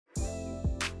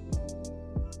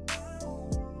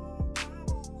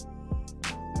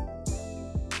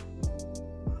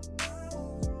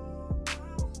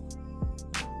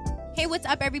Hey, what's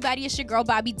up, everybody? It's your girl,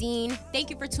 Bobby Dean.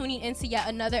 Thank you for tuning in to yet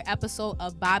another episode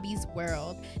of Bobby's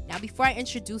World. Now, before I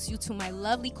introduce you to my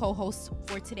lovely co-host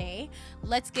for today,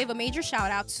 let's give a major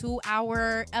shout out to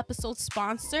our episode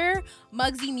sponsor,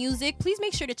 Muggsy Music. Please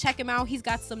make sure to check him out. He's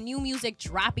got some new music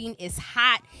dropping. It's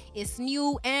hot, it's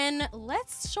new, and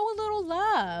let's show a little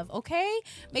love, okay?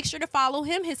 Make sure to follow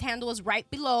him. His handle is right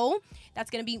below.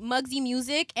 That's going to be Muggsy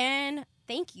Music, and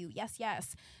thank you. Yes.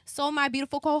 So, my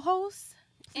beautiful co-host,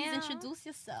 please introduce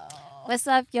yourself. What's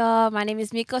up, y'all? My name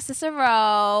is Miko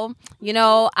Cicero. You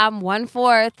know, I'm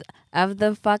 1/4 of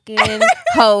the fucking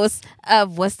host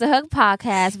of What's the Hook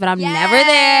podcast, but I'm never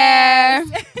there.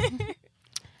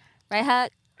 Right,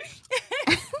 Huck?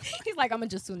 He's like, I'm going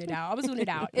to just tune it out. I'm going to tune it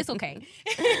out. It's okay.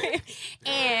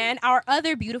 And our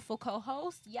other beautiful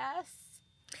co-host, yes.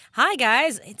 Hi,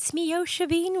 guys. It's me, Yosha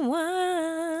Bean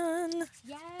One.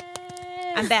 Yes.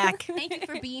 I'm back. Thank you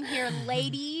for being here,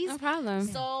 ladies. No problem.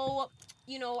 So,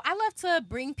 you know, I love to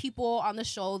bring people on the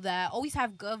show that always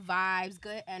have good vibes,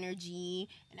 good energy.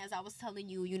 And as I was telling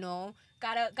you, you know,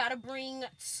 gotta bring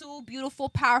two beautiful,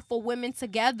 powerful women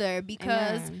together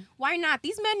because why not?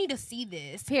 These men need to see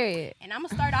this. Period. And I'm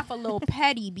gonna start off a little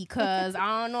petty because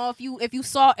I don't know if you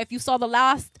saw the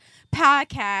last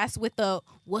podcast with the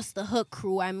What's the Hook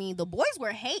crew. I mean, the boys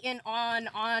were hating on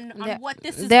what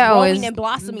this is growing and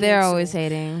blossoming. They're into. Always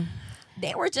hating.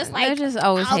 They were just like, they're just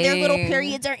always hating. Their little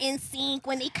periods are in sync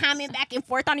when they comment back and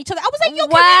forth on each other. I was like, yo,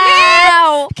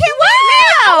 wow. Can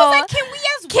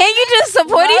we Can you just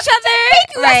support each other?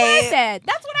 Thank you.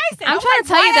 That's what I said. I'm trying to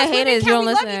tell you the haters. You don't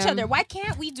listen. Love each other. Why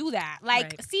can't we do that? Like,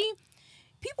 right. See,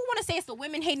 people want to say it's the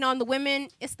women hating on the women.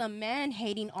 It's the men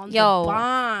hating on the Yo,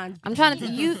 bond. I'm trying to.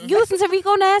 You listen to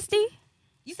Rico Nasty?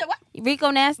 You said what? Rico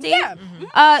Nasty?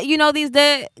 Yeah. You know these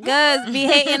guys be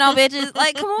hating on bitches.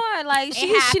 Like, come on. Like,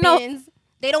 she know.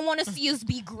 They don't want to see us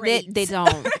be great. They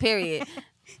don't. Period.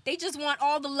 They just want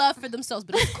all the love for themselves,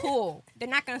 but it's cool. They're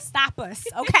not going to stop us,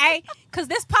 okay? Because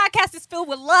this podcast is filled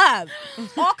with love.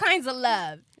 All kinds of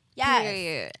love. Yes.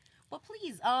 Period. Well,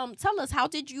 please, tell us, how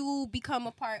did you become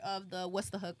a part of the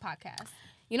What's the Hook podcast?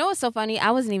 You know what's so funny?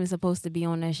 I wasn't even supposed to be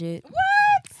on that shit.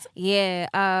 What?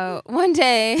 Yeah. One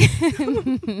day.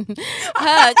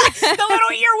 Huck. The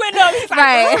little ear went up. He's like,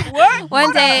 right. What?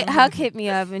 One day, Huck hit me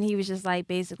up, and he was just like,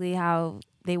 basically how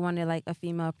they wanted like a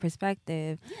female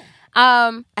perspective. Yeah.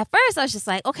 At first, I was just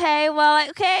like, okay,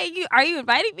 are you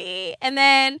inviting me? And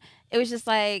then it was just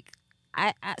like,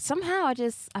 I somehow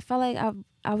I felt like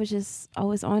I was just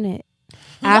always on it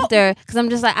after, because I'm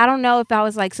just like, I don't know if I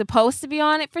was like supposed to be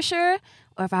on it for sure,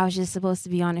 or if I was just supposed to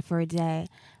be on it for a day.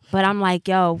 But I'm like,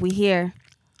 yo, we here.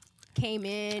 Came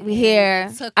in. We here.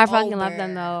 I fucking over. love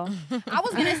them though. I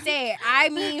was gonna say, I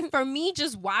mean, for me,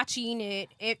 just watching it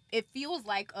feels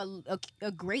like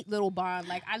a great little bond.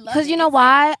 Like, I love it. Because you know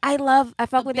why? I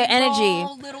fuck with their energy.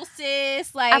 Little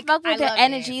sis, like, I fuck with their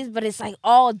energies, but it's like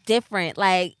all different.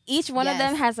 Like, each one of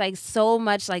them has like so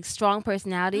much like strong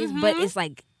personalities, but it's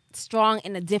like strong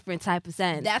in a different type of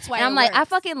sense. That's why and I'm works. like, I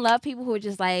fucking love people who are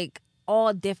just like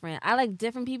all different. I like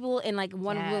different people in like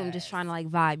one room just trying to like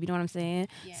vibe. You know what I'm saying?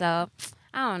 Yeah. So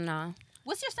I don't know.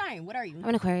 What's your sign? What are you? I'm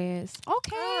an Aquarius.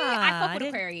 Okay. I fuck with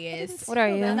Aquarius. What are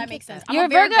you? That makes sense. You're a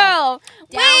Virgo.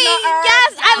 Wait,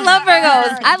 yes. I love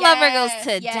Virgos. I love Virgos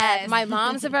to death. My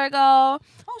mom's a Virgo.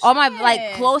 All my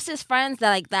like closest friends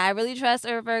that I really trust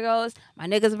are Virgos. My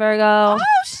nigga's Virgo. Oh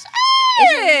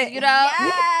shit. You know?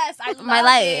 Yes. I love my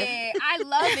life. it. I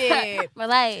love it. My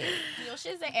life. You know,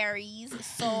 she's an Aries,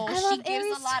 so I she gives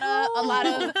Aries a lot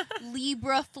of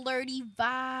Libra flirty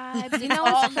vibes. You know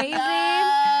what's crazy?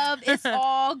 Love. It's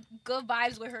all good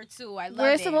vibes with her too. I love it.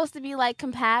 We're supposed to be like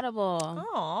compatible.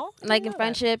 Oh, like in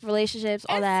friendship, relationships,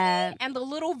 all that. And the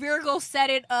little Virgo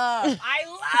set it up. I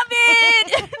love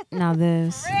it. Now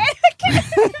this. Okay,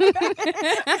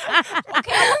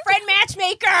 I'm a friend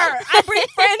matchmaker. I bring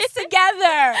friends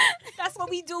together. That's what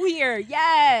we do here.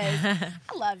 Yes.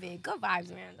 I love it. Good vibes,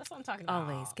 man. That's what I'm talking about.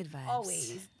 Always good vibes.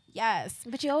 Always. Yes.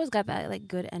 But you always got that like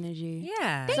good energy.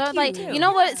 Yeah. So it's like, you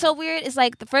know what's so weird? It's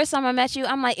like the first time I met you,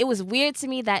 I'm like, it was weird to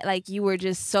me that like you were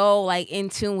just so like in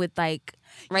tune with like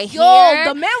right Yo, here.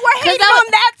 the men were hating on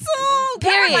that too.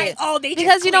 Period. Like, oh, they just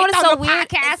because you know what is so weird?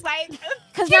 Podcast, like,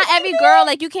 because not every girl,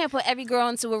 like you can't put every girl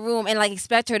into a room and like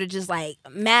expect her to just like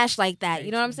mash like that.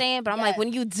 You know what I'm saying? But I'm like,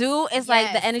 when you do, it's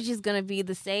like the energy is gonna be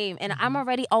the same. And I'm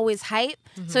already always hype,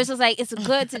 so it's just like it's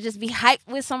good to just be hyped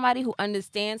with somebody who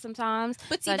understands sometimes.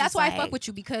 But see, that's why I fuck with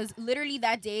you, because literally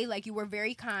that day, like you were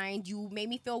very kind. You made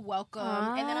me feel welcome,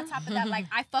 and then on top of that, like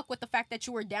I fuck with the fact that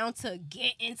you were down to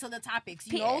get into the topics.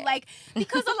 You know, like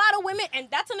because a lot of women, and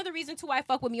that's another reason too why I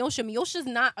fuck with Miosha. Miosha's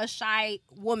not a shy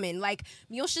woman. Like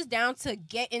Miosha's down to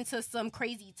get into some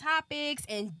crazy topics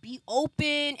and be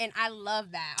open, and I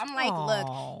love that. I'm like,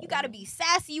 look, you gotta be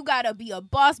sassy, you gotta be a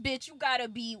boss bitch, you gotta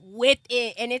be with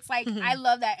it, and it's like I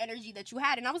love that energy that you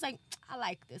had, and I was like, I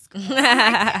like this girl.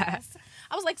 I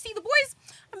was like, see,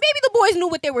 maybe the boys knew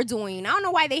what they were doing. I don't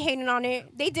know why they hated on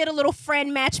it. They did a little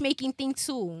friend matchmaking thing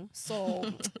too.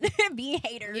 So being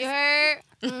haters. You heard?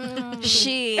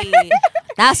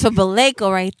 That's for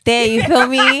Baleko right there. You feel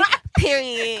me?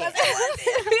 Period.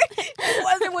 It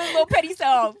wasn't with Lil Petty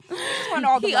self.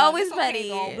 He always petty.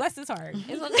 Though. Bless his heart.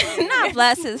 Not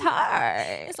bless his heart.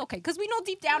 It's okay, because we know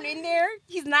deep down in there,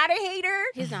 he's not a hater.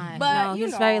 He's not. But, no,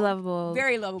 he's very lovable.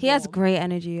 Very lovable. He has great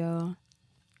energy, yo.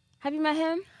 Have you met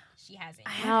him? She hasn't.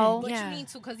 How? But you need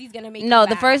to, because he's going to make No, you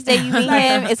the laugh. first day you meet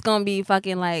him, it's going to be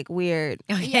fucking like weird.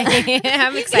 Yeah.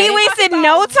 I'm excited. He wasted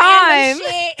no time.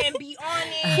 And be on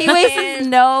it. He wasted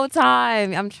no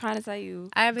time. I'm trying to tell you.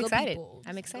 I'm Good excited. peoples.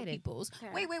 I'm Good excited. peoples.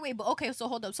 Wait. But okay, so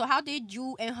hold up. So how did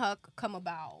you and Huck come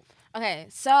about? Okay,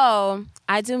 so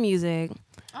I do music.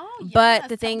 Oh, But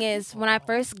the thing is, when I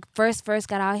first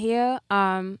got out here,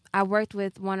 I worked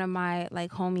with one of my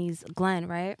like homies, Glenn,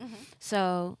 right? Mm-hmm.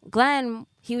 So Glenn,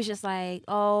 he was just like,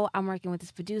 "Oh, I'm working with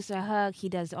this producer, Huck. He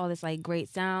does all this like great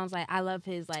sounds. Like I love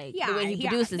his like the way he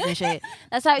produces and shit."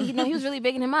 That's how he was really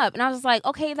bigging him up, and I was like,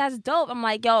 "Okay, that's dope." I'm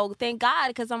like, "Yo, thank God,"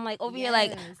 because I'm like over here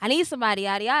like I need somebody,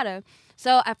 yada yada.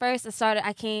 So at first I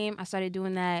started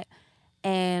doing that,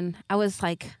 and I was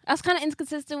kind of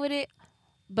inconsistent with it.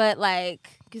 But like,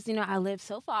 because I live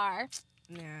so far.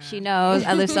 Yeah. She knows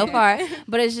I live so far.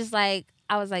 But it's just like,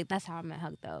 I was like, that's how I met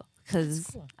Huck though. Because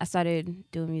Cool. I started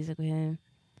doing music with him.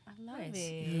 I love Nice.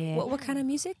 it. Yeah. What kind of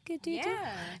music do you do?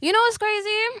 Yeah. You know what's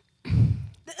crazy?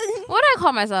 What do I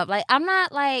call myself? Like, I'm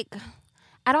not like,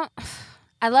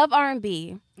 I love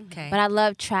R&B, Okay. but I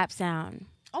love trap sound.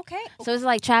 Okay. So it's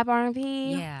like trap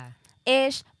R&B Yeah.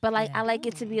 ish, but like Yeah. I like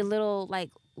it to be a little like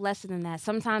lesser than that.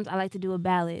 Sometimes I like to do a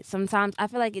ballad. Sometimes I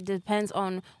feel like it depends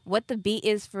on what the beat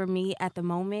is for me at the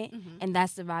moment, and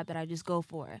that's the vibe that I just go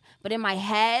for. But in my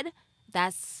head,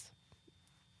 that's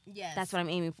Yes. what I'm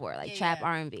aiming for, like Yeah, trap yeah.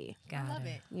 R&B. Got I love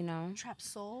it. You know, Trap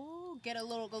soul. Get a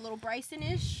little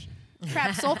Bryson-ish.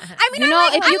 Trap soul. I mean, You know,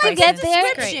 if you I could like get the there-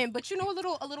 description, but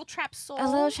a little trap soul. a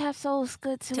little trap soul is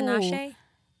good too. Tinashe?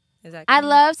 Is that I cool?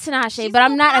 love Tinashe, She's but a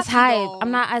I'm not as poppy, hype. though. I'm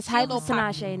not as She's a hype little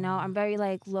as Tinashe. No, I'm very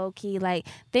like low key. Like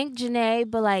think Janae,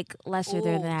 but like lesser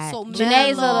than Ooh, that. so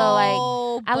Janae's a little like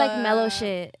mellow, I like but- mellow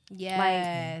shit.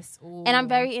 Yes. And I'm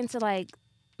very into like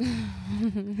you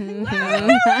know,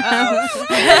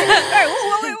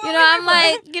 I'm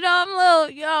like, I'm a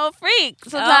little, freak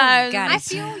sometimes. got I it.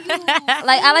 feel you.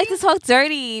 Like I like to talk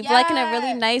dirty, but like in a really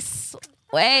Yes. nice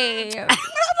way.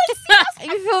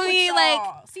 You feel me? Like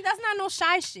see, that's not no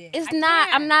shy shit. it's I not.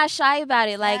 can't. I'm not shy about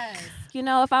it. Like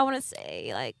Yes. if I want to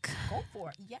say like, Go for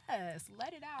it. Yes,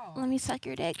 let it out. let me suck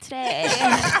your dick today.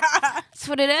 That's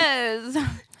what it is.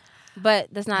 But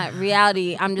that's not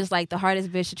reality. I'm just like the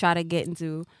hardest bitch to try to get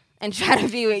into and try to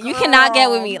be with. You cannot get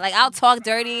with me. Like I'll talk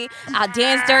dirty, I'll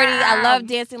dance dirty. I love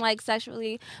dancing like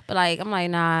sexually, but like I'm like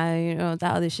nah, that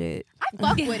other shit. I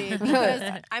fuck with it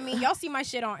because I mean, y'all see my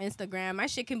shit on Instagram. My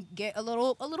shit can get a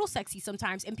little sexy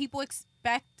sometimes, and people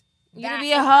expect You to that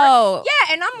be a in hoe.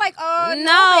 Yeah, and I'm like, No,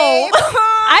 babe.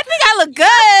 I think I look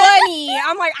good. Funny.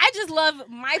 I'm like, I just love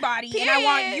my body, and I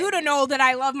want Period. you to know that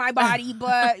I love my body,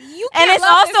 but you And can't it's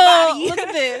love this also body. look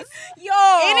at this. Yo,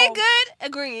 Ain't it good?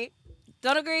 Agree.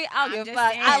 Don't agree? I I'm don't give a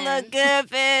just fuck. I saying. look good,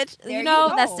 bitch. There you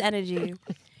That's go. the energy.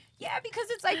 Yeah, because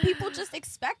it's like people just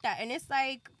expect that, and it's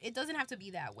like it doesn't have to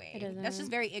be that way. It doesn't. That's just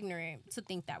very ignorant to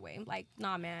think that way. Like,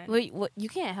 nah, man. What you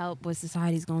can't help what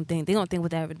society's gonna think. They gonna think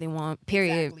whatever they want.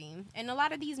 Period. Exactly. And a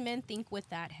lot of these men think with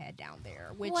that head down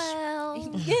there, which Well,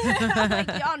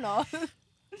 like y'all know.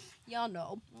 Y'all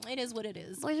know. It is what it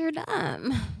is. well, you're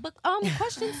dumb. But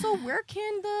question, so where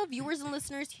can the viewers and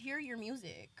listeners hear your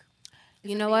music? Is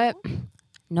You it know what? available?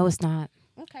 No, it's not.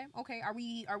 Okay. Are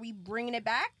we bringing it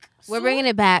back? We're bringing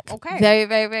it back. Okay. Very,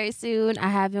 very, very soon. I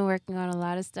have been working on a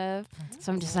lot of stuff.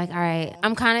 So I'm just like, all right.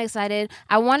 I'm kind of excited.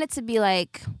 I want it to be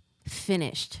like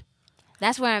finished.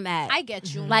 That's where I'm at. I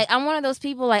get you. Like I'm one of those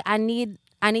people like I need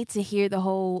to hear the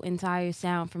whole entire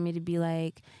sound for me to be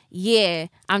like, yeah,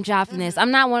 I'm dropping this.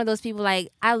 I'm not one of those people like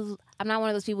I'm not one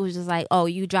of those people who's just like, oh,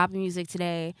 you dropping music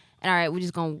today and all right, we're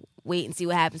just gonna wait and see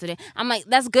what happens today. I'm like,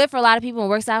 that's good for a lot of people and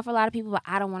works out for a lot of people, but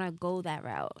I don't want to go that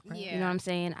route. Yeah. You know what I'm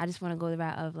saying? I just want to go the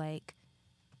route of like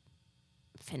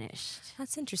finished.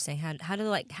 That's interesting.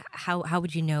 How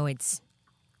would you know it's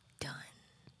done?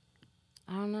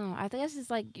 I don't know. I think it's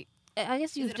just like I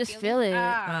guess you Is it a just feeling? feel it.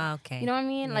 Ah. Okay. You know what I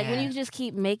mean? Like when Yeah. you just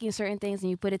keep making certain things and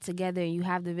you put it together and you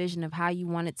have the vision of how you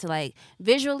want it to like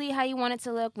visually how you want it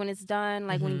to look when it's done,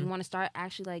 like when you want to start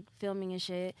actually like filming and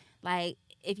shit. Like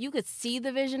if you could see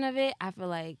the vision of it, I feel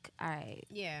like all right,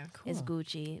 Yeah. it's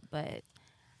Gucci, but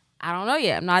I don't know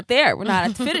yet. I'm not there. We're not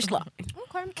at the finish line.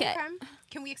 Okay.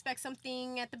 Can we expect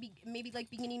something at the maybe like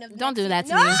beginning of? Don't next do that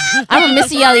to year? me. I'm gonna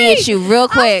Missy Elliott you real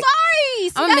quick. I'm sorry.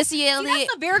 See, I'm a that's- Missy see, Elliott.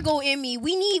 that's the Virgo in me.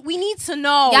 We need to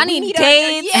know. Y'all We need a-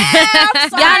 dates. Yeah, I'm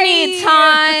sorry. Y'all need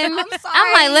time. I'm sorry.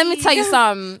 I'm like, let me tell you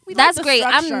something. We like That's the great.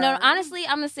 structure. Honestly,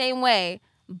 I'm the same way.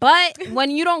 But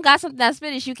when you don't got something that's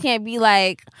finished, you can't be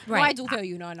like, No, I do feel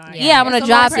you. No. yeah, I'm gonna It's a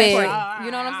drop lot of it. pressure.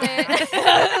 You know what I'm saying?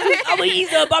 I'm a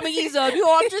ease up. You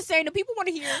know, I'm just saying the people want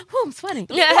to hear. Whew, it's funny.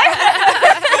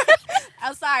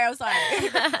 I'm sorry.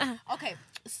 Okay,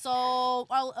 so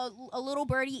a little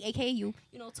birdie, aka you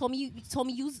know, told me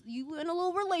you in a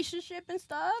little relationship and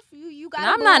stuff. You got.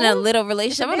 No, I'm not in a little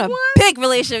relationship. I'm in a big one? big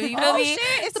relationship. You feel Oh me? shit!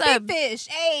 It's a a big fish.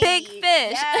 Hey, big fish.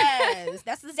 Yes,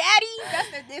 that's the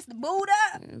zaddy. That's the Buddha.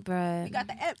 Bruh. We got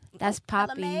the That's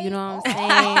Poppy. LMA. You know what I'm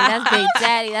Oh. saying? That's Big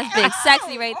Daddy. That's Big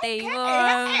Sexy right there. You Okay, know what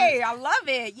I'm hey, I love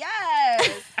it.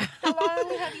 Yes. How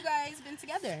long have you guys been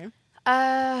together?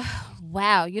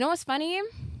 Wow. You know what's funny?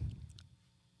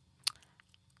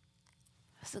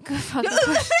 That's a good fucking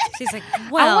question. She's like,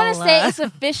 well, I want to say it's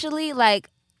officially like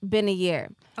been a year.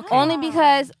 Only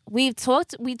because we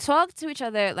talked to each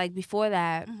other like before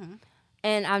that,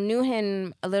 and I knew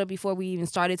him a little before we even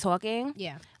started talking.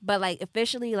 Yeah. But like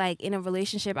officially, like in a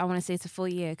relationship, I want to say it's a full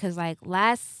year. Cause like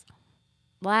last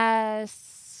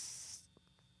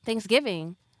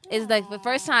Thanksgiving is like the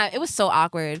first time. It was so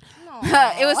awkward.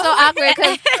 It was so awkward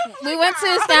because we went to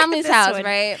his family's This house, one.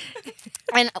 right?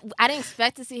 And I didn't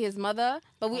expect to see his mother,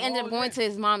 but we ended up going to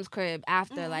his mom's crib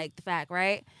after like the fact,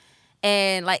 right?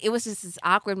 And like it was just this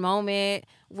awkward moment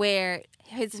where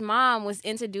his mom was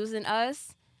introducing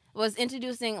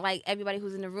like everybody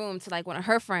who's in the room to like one of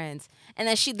her friends, and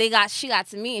then she got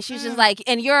to me, and she was just like,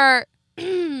 "And you're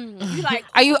like,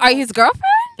 are you his girlfriend?"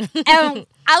 And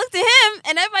I looked at him,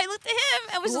 and everybody looked at him,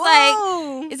 and was just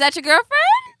like, "Is that your girlfriend?"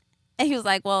 And he was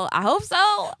like, "Well, I hope so."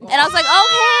 And I was like,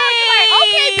 "Okay,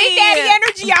 okay, Big Daddy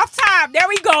energy off top. There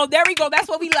we go. That's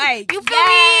what we like. You feel me?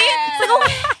 It's like,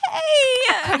 okay.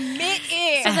 Commit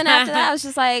in. So then after that, I was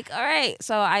just like, all right.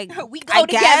 So we go I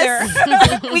together.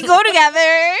 guess we go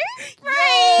together.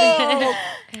 Right.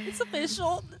 It's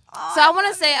official. So I want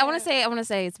to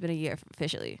say it's been a year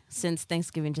officially since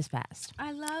Thanksgiving just passed.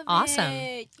 I love Awesome.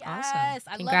 it. Yes. Awesome. I love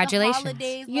the Congratulations.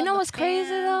 holidays, You love know the what's crazy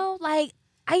fam. though? Like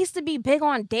I used to be big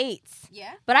on dates,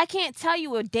 Yeah. but I can't tell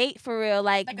you a date for real.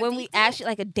 Like Like a when date we date? actually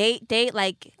like a date,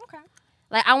 like Okay.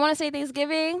 I want to say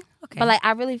Thanksgiving, Okay. but like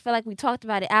I really feel like we talked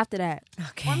about it after that.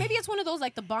 okay. Or maybe it's one of those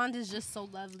like the bond is just so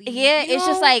lovely. Yeah, you it's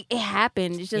just know? like it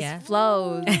happened. It just Yeah.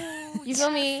 flows. Ooh, You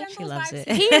feel yes, me? send She those loves vibes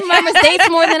it. He remembers dates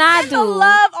more than I The do.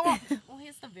 love. Oh,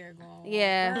 here's the Virgo.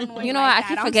 Yeah. We're annoying You know like what? I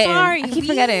keep that. forgetting. I'm sorry. I keep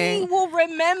forgetting. We will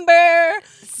remember.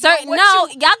 Certain what no,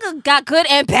 you- y'all got good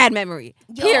and bad memory.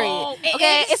 Yo, Period. it-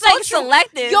 Okay, it's it's so like true.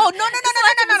 selective. Yo, no. Let me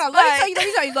fuck.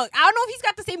 tell you. Look, I don't know if he's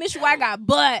got the same issue I got,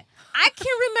 but I can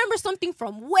remember something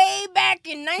from way back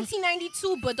in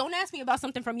 1992. But don't ask me about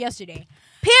something from yesterday.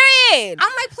 Period.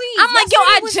 I'm like, please. I'm like, yo,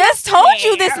 yesterday I was just told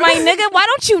you yesterday. this, my nigga. Why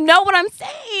don't you know what I'm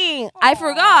saying? I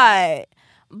forgot.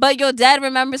 But your dad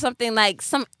remembers something like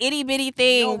some itty bitty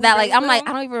thing Yo, we that like really I'm like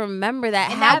will. I don't even remember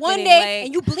that And that happening. one day, like,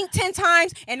 and you blinked 10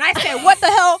 times, and I said, "What the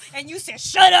hell?" And you said,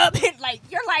 "Shut up!" And like,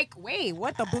 you're like, "Wait,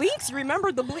 what? The blinks? You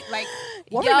remember the blink? Like,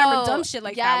 we'll Yo, remember dumb shit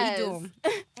like that. We yes.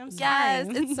 do." I'm sorry. yes,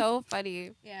 it's so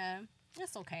funny. Yeah,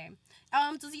 it's okay.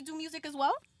 Does he do music as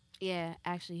well? Yeah,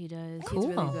 actually he does. Cool.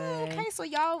 He's really good. Okay, so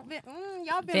y'all been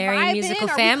Very vibing? musical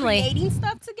Are family. We creating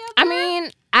stuff together. I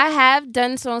mean, I have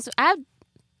done songs. I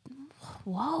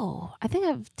think I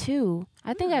have two.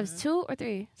 I think I have 2 or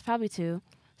 3. It's probably 2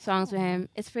 songs with him.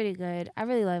 It's pretty good. I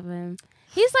really love him.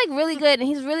 He's like really good, and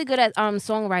he's really good at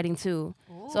songwriting too.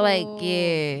 So like,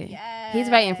 yeah, he's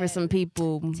writing for some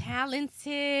people.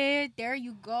 talented. There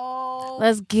you go.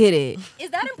 Let's get it. Is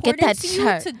that important that to you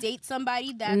chart. to date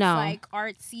somebody that's No. like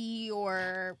artsy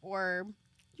or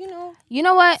you know You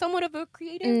know what? somewhat of a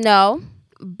creative? No,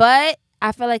 but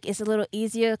I feel like it's a little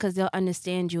easier because they'll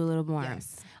understand you a little more.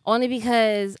 Yes. Only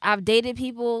because I've dated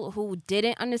people who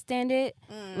didn't understand it.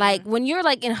 Like when you're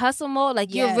like in hustle mode,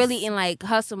 like you're Yes. really in like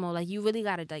hustle mode. Like you really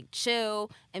gotta like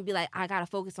chill and be like, I gotta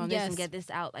focus on this Yes. and get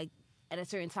this out like at a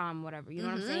certain time, whatever. You know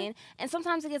what I'm Mhm. saying? And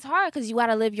sometimes it gets hard because you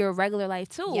gotta live your regular life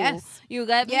too. Yes. You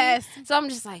get me? Yes. So I'm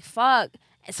just like, fuck.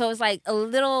 So it's like a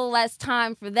little less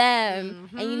time for them,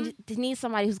 and you need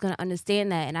somebody who's gonna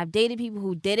understand that. And I've dated people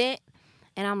who didn't,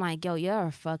 And I'm like, yo, you're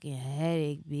a fucking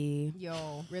headache, B.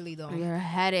 Yo, really though. You're a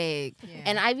headache. Yeah.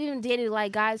 And I've even dated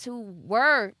like guys who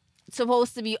were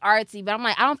supposed to be artsy, but I'm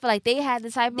like, I don't feel like they had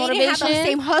the type of They motivation. didn't have the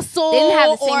same hustle. They didn't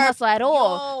have the same or- hustle at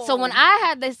all. Yo. So when I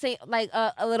had the same, like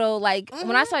a little, like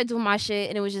when I Mhm. started doing my shit,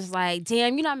 and it was just like,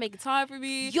 damn, you're not making time for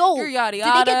me. Yo, you're yada Did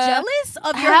yada. they get jealous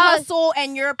of your Hell- hustle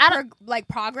and your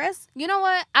progress? You know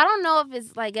what? I don't know if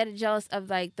it's like getting jealous of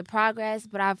like the progress,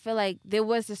 but I feel like there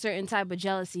was a certain type of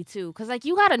jealousy too. Cause like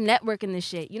you gotta network in this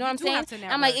shit. You know what I'm do saying? have to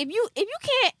I'm like, network.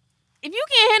 if you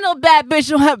can't handle a bad bitch,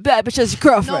 you don't have a bad bitch as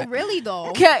your No, girlfriend. really though.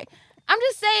 Okay. I'm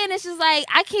just saying, it's just like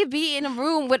I can't be in a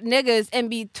room with niggas and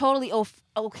be totally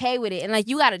okay with it. And like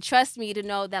you gotta trust me to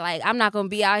know that like I'm not gonna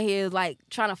be out here like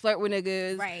trying to flirt with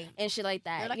niggas Right. and shit like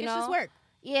that. You're like, you it's know? just work.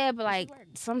 Yeah, but like should work.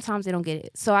 sometimes they don't get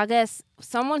it. So I guess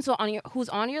someone who's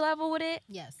on your level with it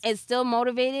Yes. is still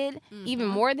motivated, even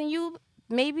Mhm. more than you,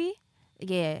 maybe.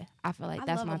 Yeah, I feel like I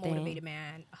that's love my a thing. motivated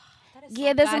man. Ugh, that is so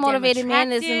Yeah, there's a goddamn motivated man.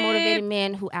 There's a attractive. motivated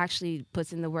man who actually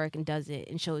puts in the work and does it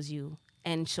and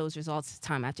shows results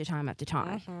time after time after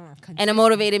time. Mhm. And a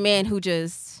motivated man who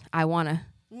just, I wanna.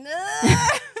 Nah.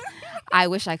 I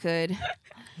wish I could.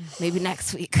 Maybe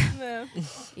next week. Nah.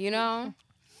 You know?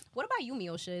 What about you,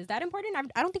 Miosha? Is that important?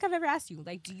 I don't think I've ever asked you.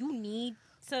 Like, do you need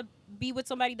to be with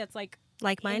somebody that's like in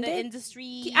Like-minded? the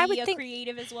industry, I would a think-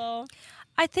 creative as well?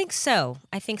 I think so.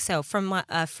 From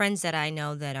my, friends that I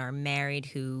know that are married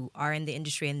who are in the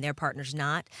industry and their partner's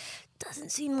not,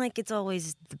 doesn't seem like it's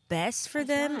always the best for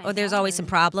them. right, Or there's always some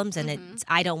problems, and Mm-hmm.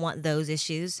 I don't want those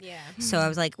issues. Yeah. So I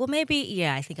was like, well, maybe,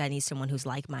 I think I need someone who's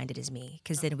like-minded as me,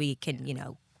 because then we can,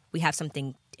 we have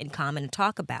something in common to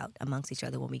talk about amongst each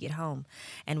other when we get home,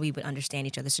 and we would understand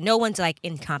each other. So no one's like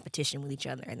in competition with each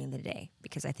other at the end of the day,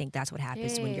 because I think that's what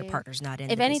happens when your Yeah. partner's not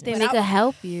in If the anything, business. they could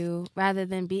help you rather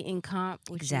than be in comp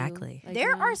with you. Exactly. Like,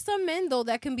 There you know? are some men though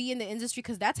that can be in the industry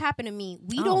because that's happened to me.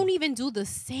 We Oh. don't even do the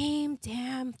same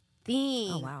damn thing.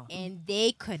 Oh, wow. And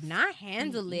they could not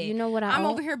handle it. You know what I'm I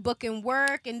over here booking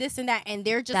work and this and that, and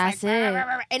they're just That's like, it. "Rah,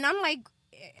 rah, rah," and I'm like,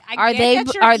 Are get they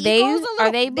that your are ego's they a little-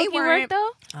 are they booking work weren't.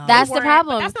 though? Oh. That's They the weren't, but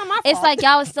problem. that's not my It's fault. like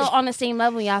y'all are still on the same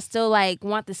level. Y'all still like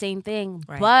want the same thing,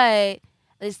 Right.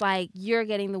 but it's like you're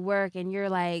getting the work, and you're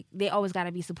like they always got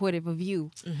to be supportive of you.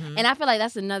 Mhm. And I feel like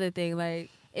that's another thing. Like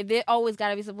if they always got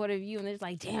to be supportive of you, and they're just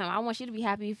like, damn, I want you to be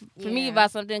happy for me Yeah. about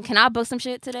something. Can I book some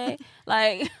shit today?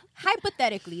 Like,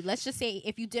 Hypothetically, let's just say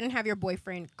if you didn't have your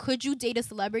boyfriend, could you date a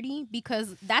celebrity?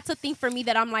 Because that's a thing for me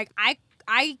that I'm like,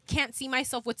 I can't see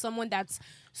myself with someone that's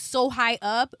so high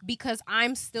up because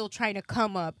I'm still trying to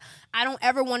come up. I don't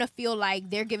ever want to feel like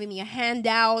they're giving me a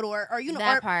handout or you know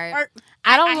That or, part. or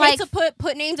I don't hate like to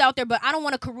put names out there, but I don't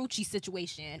want a Karuchi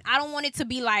situation. I don't want it to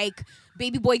be like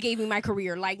Baby Boy gave me my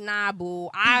career. Like, nah, boo.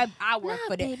 I work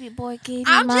for that. baby boy gave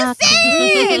I'm me just my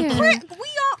saying. career. Chris, we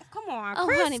all come on. Oh,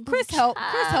 Chris, honey, boo Chris helped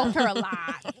her a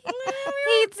lot.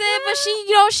 He did, but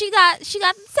she got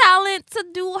the talent to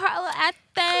do her little act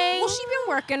thing. Well, she been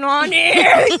working on it.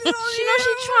 she know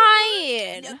she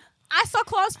trying. I saw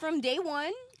Claus from day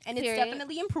one, and it's Period.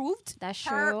 definitely improved. That's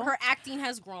Her true. her acting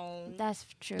has grown. That's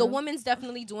true. The woman's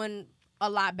definitely doing a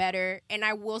lot better, and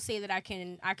I will say that I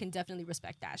can definitely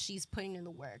respect that. She's putting in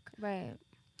the work. right.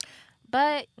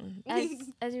 But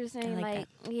as you were saying, I like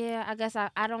yeah, I guess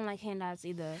I don't like handouts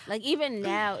either. Like even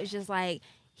now, it's just like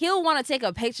he'll want to take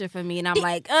a picture for me, and I'm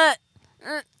like, I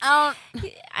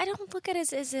I don't look at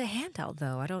it as a handout,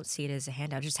 though. I don't see it as a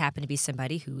handout. I just happen to be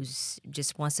somebody who's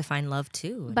just wants to find love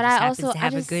too. and But just I happens also to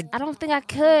have I a good. don't think I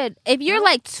could. If you're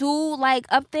like too like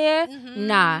up there,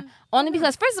 nah. Only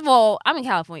because first of all, I'm in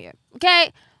California.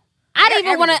 Okay, I didn't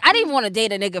even want to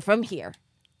date a nigga from here.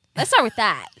 Let's start with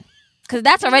that. Cause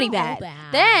that's already bad.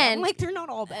 Then I'm like, they're not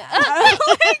all bad.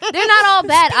 they're not all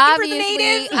bad, for the obviously,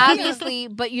 natives. obviously.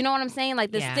 But you know what I'm saying?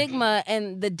 Like the Yeah. stigma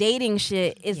and the dating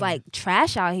shit is Yeah. like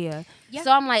trash out here. Yeah.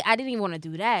 So I'm like, I didn't even want to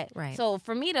do that. Right. So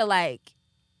for me to like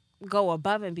go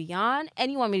above and beyond, and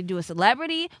you want me to do a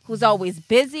celebrity who's always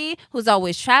busy, who's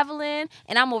always traveling,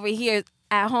 and I'm over here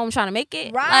at home trying to make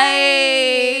it.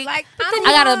 Right. Like, I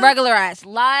I got a regular ass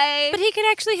life. But he could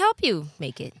actually help you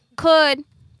make it. Could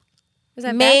Is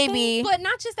that a bad thing? maybe. But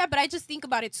not just that, but I just think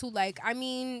about it too. Like, I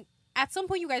mean, at some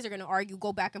point you guys are gonna argue,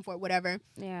 go back and forth, whatever.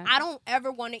 Yeah. I don't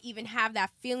ever want to even have that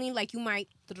feeling like you might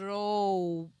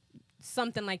throw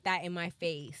something like that in my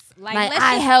face. Like let's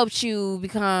I just- helped you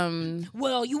become.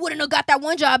 well, you wouldn't have got that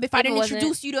one job if I If it didn't wasn't-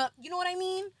 introduce you to, you know what I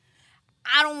mean?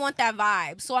 I don't want that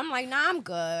vibe. So I'm like, nah, I'm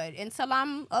good. Until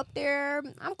I'm up there,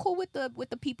 I'm cool with the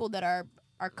people that are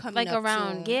coming Like up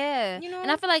around, too. yeah. You know?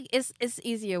 And I feel like it's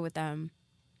easier with them.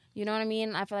 You know what I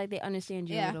mean? I feel like they understand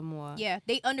you a little more. Yeah,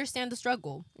 they understand the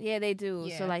struggle. Yeah, they do.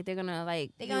 Yeah. So like they're gonna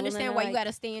like They understand why you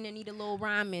gotta stay in and eat a little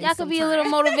ramen. Y'all could be a little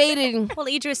motivating. Well,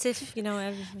 Idris, if you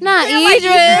know, Not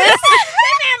Idris.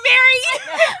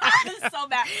 So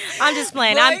bad. I'm just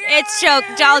playing. It's joke,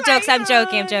 all jokes. I'm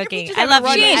joking. I love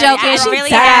you. She ain't joking. I'm She really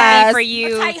sass. happy for you.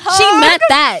 She meant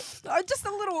that. Just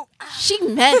a little. She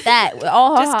meant that with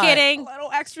all her Just heart. kidding. A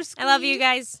little extra. I love you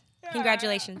guys.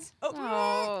 Congratulations.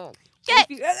 Oh. She did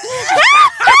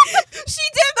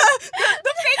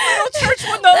the fake little church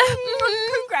one though.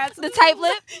 Congrats. The tight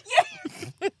lip.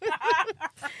 You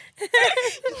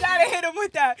gotta hit him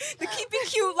with that. The keep it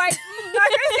cute. Like I'm not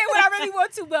gonna say what I really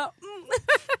want to, but.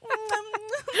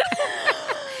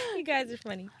 You guys are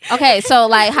funny. Okay, so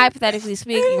like hypothetically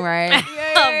speaking, right?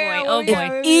 Oh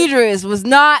boy. If Idris was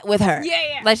not with her,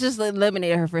 Yeah. let's just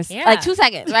eliminate her for Yeah. like 2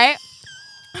 seconds, right?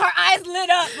 Her eyes lit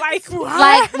up like.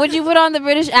 Like, would you put on the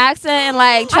British accent and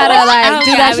like try to like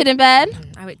do that shit in bed?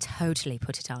 I would totally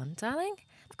put it on, darling.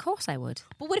 Of course I would.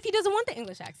 But what if he doesn't want the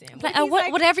English accent? Like,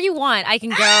 whatever you want, I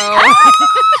can go. I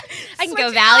can go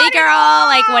Valley Girl.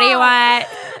 Like, what do you want?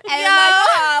 And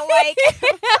like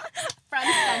from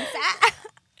Sunset.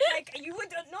 Like you would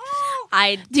know.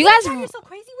 Do you guys? You're so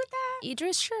crazy with that.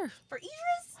 Idris, sure, For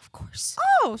Idris? of course.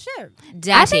 Oh shit.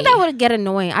 I think that would get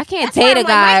annoying. I can't That's why date a I'm like,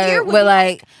 my guy ear would with be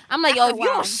like. I'm like, yo, if you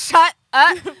don't shut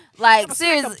up, like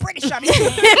seriously. British shut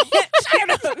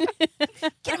it up.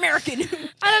 Get American.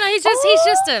 I don't know. He's just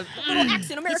a Little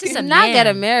accent American. He's just a Not get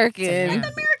man. American.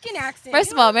 American accent.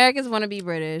 First of all, Americans want to be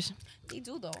British, they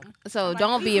do though. so Like,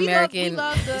 don't be we American.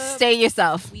 love the- Stay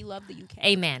yourself. We love the UK.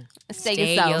 Amen. Stay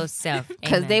Stay yourself. yourself.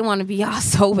 Because Amen. they want to be y'all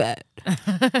so bad.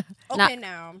 Okay,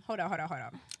 now hold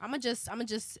on. I'ma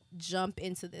just jump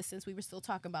into this since we were still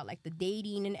talking about like the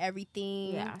dating and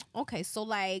everything. Yeah. Okay, so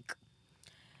like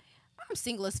I'm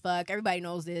single as fuck. Everybody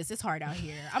knows this. It's hard out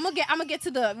here. I'm gonna get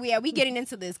to the we getting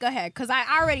into this. Go ahead, cause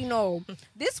I already know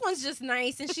this one's just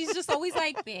nice, and she's just always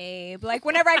like, babe. Like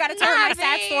whenever I gotta tell her my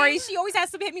sad stories, she always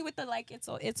has to hit me with the like, it's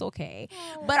okay.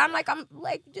 But I'm like sometimes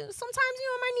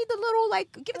I might need the little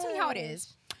like, give it to me how it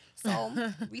is. So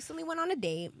recently went on a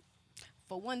date.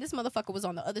 For one, this motherfucker was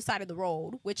on the other side of the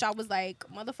road, which I was like,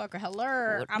 motherfucker,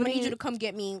 hello, I'm gonna need you to come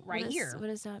get me here. What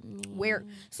does that mean? Where?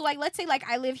 So like, let's say like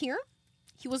I live here.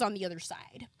 He was on the other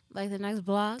side. Like the next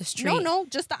block? The street. No,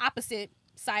 just the opposite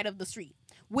side of the street.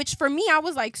 Which for me, I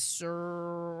was like,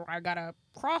 sir, I gotta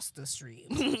cross the street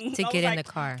to get in the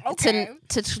car. Okay,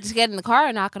 To get in the car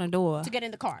and knock on the door. to get in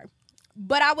the car.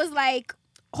 But I was like,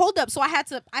 hold up. So I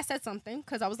said something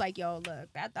because I was like, yo, look,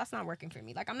 that's not working for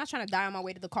me. Like, I'm not trying to die on my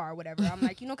way to the car or whatever. I'm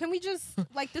like, can we just,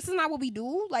 like, this is not what we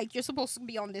do. Like, you're supposed to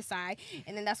be on this side.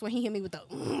 And then that's when he hit me with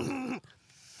the,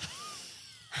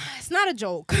 it's not a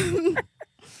joke.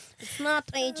 It's not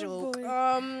a joke.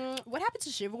 What happened to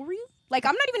chivalry? Like,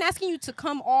 I'm not even asking you to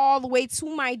come all the way to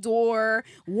my door,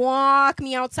 walk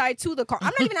me outside to the car. I'm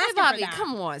not even asking for Bobby, that.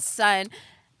 come on, son.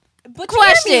 But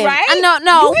Question. you hear me, right?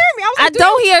 No. You hear me? I was like,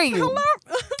 don't hear you. Hello?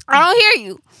 I don't hear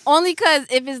you. Only because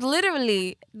if it's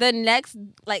literally the next,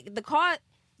 like the car,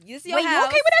 you see your Wait, you house,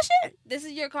 okay with that shit? this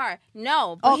is your car.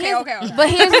 No. But Okay. But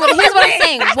here's what I'm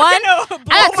saying. One, I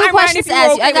got two questions to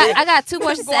ask you. I got two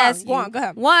questions to ask you. Go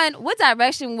ahead. One, what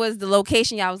direction was the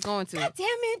location y'all was going to? God damn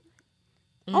it.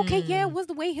 Okay, yeah, it was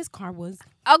the way his car was.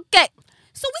 Okay.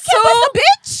 So we can't bust the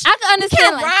bitch? I can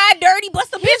understand. Can't ride dirty,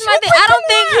 bust the bitch. Here's my thing. I don't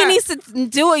think he needs to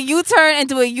do a U-turn and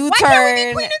do a U-turn. Why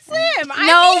can't we be Queen and Slim?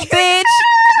 No, bitch.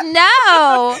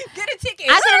 No. Get a ticket.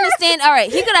 I can understand. All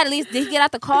right, he could at least. Did he get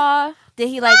out the car? Did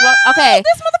he like? Well, okay.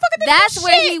 This motherfucker did That's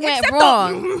where he went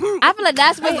wrong. I feel like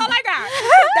that's where. That's all I got.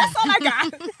 That's all I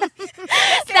got.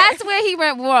 That's where he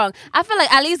went wrong. I feel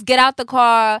like at least get out the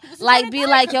car, like be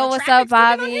like, "Yo, what's up,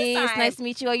 Bobby? It's nice to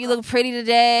meet you. Oh, you look pretty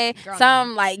today." Girl,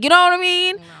 Some like, you know what I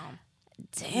mean? No.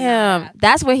 Damn,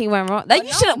 that's where he went wrong. Like,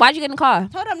 you should. Why'd you get in the car?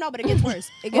 Hold up, no, but it gets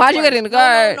worse. Why'd you get in the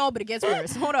car? No, but it gets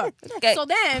worse. Hold up. Okay. So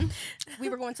then we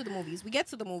were going to the movies. We get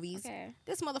to the movies.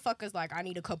 This motherfucker's like, I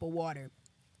need a cup of water.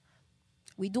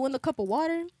 We doing the cup of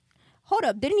water. Hold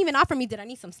up. Didn't even offer me, did I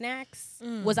need some snacks?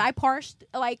 Was I parched?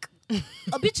 Like,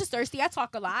 a bitch is thirsty. I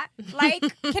talk a lot. Like,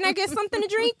 can I get something to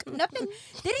drink? Nothing.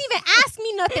 Didn't even ask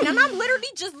me nothing. And I'm literally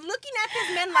just looking at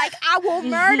this man like, I will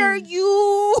murder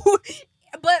you.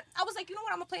 But I was like, you know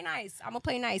what? I'm going to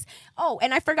play nice. Oh,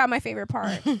 and I forgot my favorite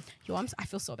part. Yo, I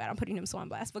feel so bad. I'm putting him so on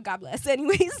blast, but God bless.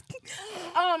 Anyways,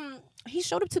 he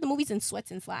showed up to the movies in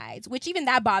sweats and slides, which even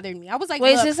that bothered me. I was like,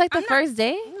 Wait, is look, this like the I'm not- first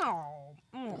day? No.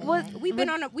 We've been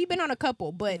on a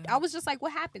couple, but I was just like,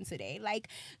 what happened today? Like,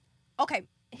 okay,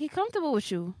 He comfortable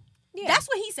with you? Yeah. That's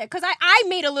what he said. Because I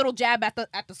made a little jab at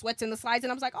the sweats and the slides,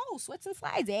 and I was like, oh, sweats and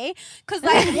slides, eh? Because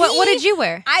like what did you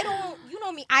wear? I don't. You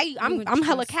know me. I'm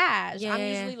hella cash. Yeah, I'm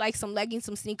yeah, usually like some leggings,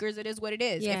 some sneakers. It is what it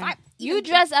is. Yeah. If I You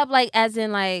dress up like as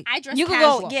in like I dress you could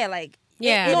casual. go like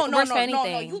Yeah. No, works for no.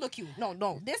 anything. You look cute.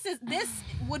 No. This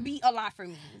would be a lot for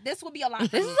me. This would be a lot. For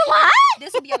This me. is a lot.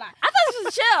 This would be a lot. I thought this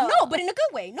was chill. No, but in a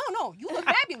good way. No, you look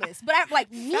fabulous. But I'm like,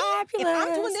 me, if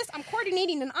I'm doing this, I'm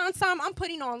coordinating an ensemble. I'm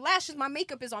putting on lashes. My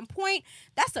makeup is on point.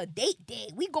 That's a date day.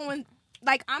 We going,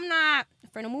 like, I'm not,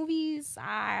 for the movies,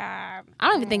 I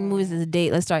don't even think movies is a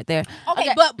date. Let's start there. Okay,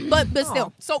 but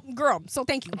still. So, girl, so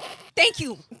thank you.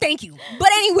 But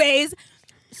anyways,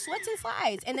 sweats and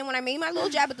slides. And then when I made my little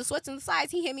jab at the sweats and the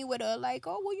slides, he hit me with a like,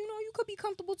 oh, well, you could be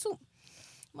comfortable too.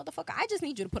 Motherfucker, I just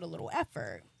need you to put a little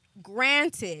effort.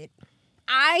 Granted,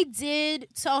 I did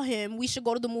tell him we should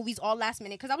go to the movies all last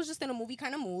minute because I was just in a movie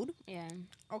kind of mood. Yeah.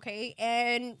 Okay,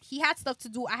 and he had stuff to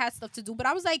do. I had stuff to do. But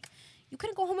I was like, you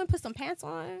couldn't go home and put some pants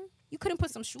on? You couldn't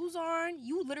put some shoes on?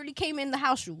 You literally came in the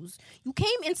house shoes. You came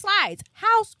in slides.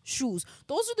 House shoes.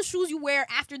 Those are the shoes you wear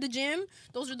after the gym.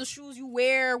 Those are the shoes you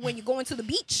wear when you go into the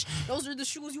beach. Those are the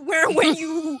shoes you wear when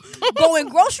you go in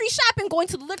grocery shopping, going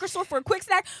to the liquor store for a quick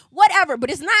snack, whatever. But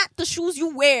it's not the shoes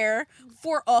you wear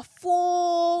for a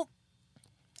full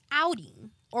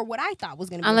outing or what I thought was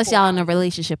going to be Unless a full y'all in a outing.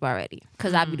 relationship already,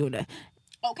 because I'd be doing that.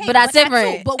 Okay, But that's that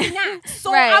different. too, but we not.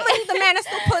 So Right. I'm gonna need the man to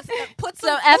still put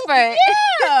Some ooh, effort.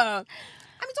 Yeah.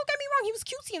 I mean, don't get me wrong. He was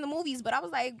cutesy in the movies, but I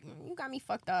was like, you got me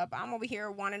fucked up. I'm over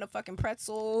here wanting a fucking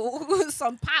pretzel,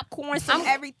 some popcorn, some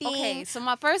everything. Okay, so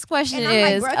my first question And I'm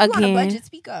like, is bro, if you on a again. budget,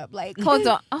 speak up. Like, Hold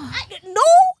on. Oh. no,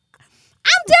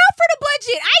 I'm down for the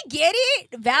budget. I get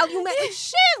it. Value, man.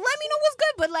 Shit, let me know what's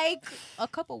good. But like, a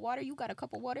cup of water. You got a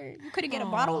cup of water. You couldn't get a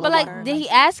bottle of But water. like, did he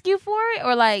ask you for it,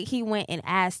 or like he went and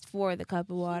asked for the cup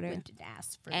of water? Went and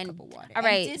asked for And- a cup of water. all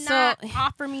right, And did so- not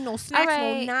offer me no snacks, no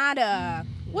right. nada.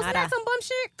 Wasn't Nada. that some bum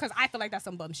shit? Because I feel like that's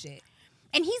some bum shit.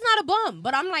 And he's not a bum,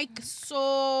 but I'm like,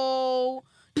 so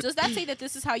does that say that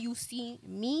this is how you see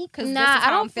me? Because Nah, this is how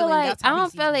I I'm don't feel feeling. like That's how he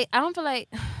sees me. I don't feel like.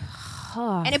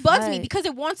 Oh, And it bugs me fuck. because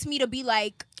it wants me to be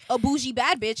like a bougie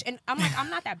bad bitch, and I'm like, I'm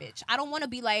not that bitch. I don't want to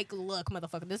be like, look,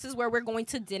 motherfucker, this is where we're going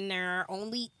to dinner.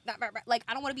 Only like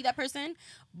I don't want to be that person,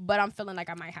 but I'm feeling like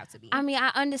I might have to be. I mean, I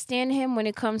understand him when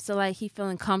it comes to like he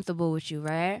feeling comfortable with you,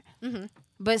 right? Mm-hmm.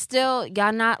 But still,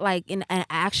 y'all not like in an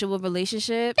actual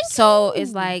relationship. So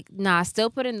it's like, nah, still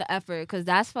put in the effort because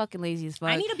that's fucking lazy as fuck.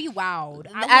 I need to be wowed.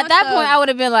 At that point, I would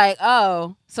have been like,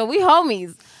 oh, so we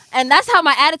homies. And that's how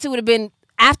my attitude would have been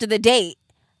after the date.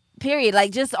 Period.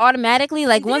 Like, just automatically.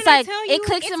 Like, once it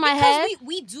clicks in my head.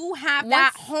 We do have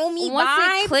that homie Once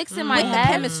vibe it clicks in my with head.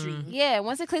 the chemistry. Yeah,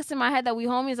 once it clicks in my head that we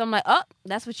homies, I'm like, oh,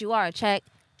 that's what you are. Check.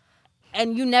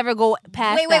 And you never go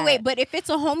past that. Wait. But if it's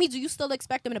a homie, do you still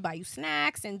expect them to buy you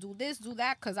snacks and do this, do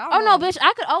that? Because I Oh, don't no, know. bitch.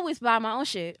 I could always buy my own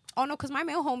shit. Oh, no, because my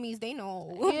male homies, they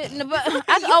know. Yeah, no, but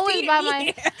I could always buy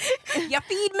my... You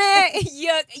feed me.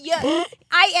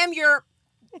 I am your...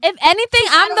 If anything,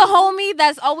 I'm the homie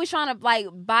that's always trying to like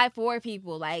buy for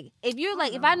people. Like if you're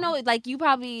like, if I know like you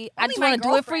probably, I just want to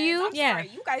do it for you. I'm sorry,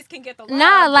 you guys can get the love.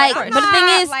 Nah, like, I'm but the thing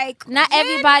not, is, like, not yeah.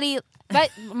 everybody. But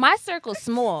my circle's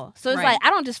small, so it's Right. like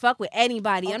I don't just fuck with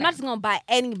anybody. I'm Okay. not just gonna buy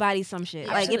anybody some shit.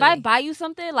 Like if Absolutely. I buy you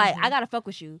something, like I gotta fuck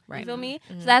with you. You Right. feel me?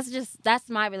 So that's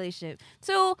my relationship.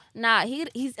 Two, nah,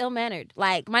 he's ill mannered.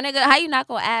 Like my nigga, how you not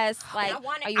gonna ask? Like,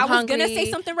 are you I was hungry? gonna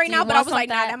say something right Do you now, but I want was like,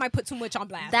 nah, something? that might put too much on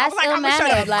blast. That's I was like, I'm gonna ill-mannered,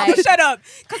 shut up. I'm like- gonna shut up.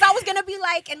 Because I was gonna be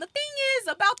like, and the thing is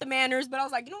about the manners, but I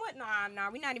was like, you know what?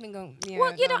 Nah, we're not even gonna. Yeah,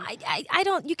 Well, you know, nah. I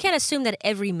don't. You can't assume that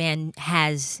every man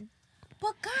has.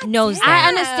 But God knows damn, that. I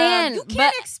understand, You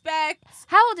can't but- expect.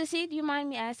 How old is he? Do you mind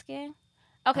me asking?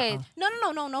 Okay,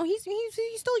 No. He's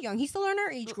still young. He's still in our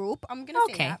age group. I'm gonna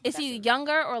say Okay. that. is he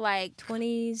younger or like?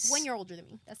 20s. 1 year older than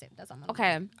me? That's it. That's all I'm gonna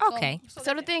Okay. say. Okay. So the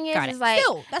that's it. thing Got is it. like,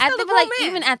 Still, that's I still a feel grown like man.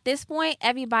 even at this point,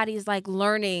 everybody's like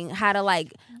learning how to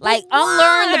like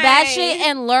unlearn the bad shit why?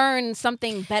 and learn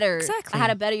something better. Exactly. How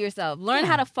to better yourself. Learn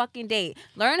how to fucking date.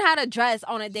 Learn how to dress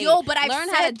on a date. Yo, but I've learn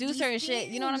how to said do these certain shit.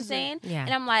 You know what I'm things. saying? Yeah.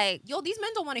 And I'm like, Yo, these men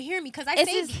don't want to hear me because I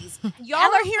It's say just- these. Y'all I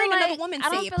don't are feel hearing like- another woman I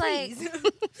say don't it, feel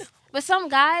please. but some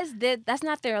guys that's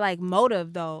not their like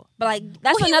motive though. But like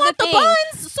that's Well, he another want thing. the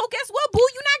buns, so guess what, boo?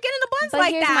 You're not getting the buns But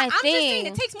like here's that. my I'm just saying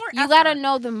thing. it takes more You effort. gotta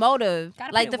know the motive.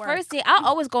 Gotta Like put the in work. first date, I'll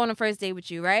always go on a first date with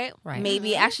you, right? Right.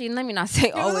 Maybe actually, let me not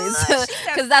say always, She said,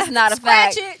 because that's not a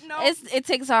scratch fact. it. No. It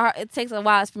takes a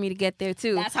while for me to get there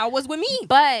too. That's how it was with me.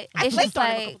 But I it's played just on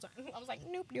him a like couple times. I was like,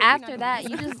 nope. We're not After doing that,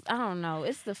 this. you just I don't know.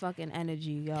 It's the fucking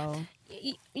energy, yo.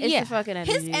 It's Yeah. the fucking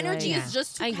energy. His energy like, is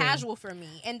just too I agree. casual for me,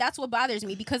 and that's what bothers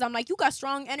me because I'm like, you got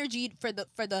strong energy for the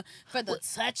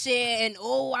touching and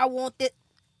I want it.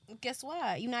 Guess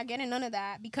what? You're not getting none of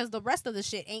that because the rest of the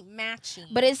shit ain't matching.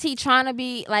 But is he trying to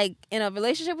be like in a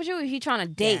relationship with you? Or is he trying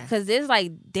to date? Yeah. Because there's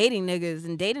like dating niggas,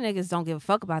 and dating niggas don't give a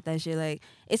fuck about that shit. Like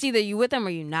it's either you with them or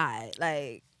you not.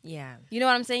 Like Yeah. you know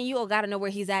what I'm saying? You all gotta know where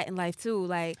he's at in life too.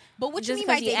 Like But what you just mean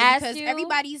by 'cause he dating? asked Because you,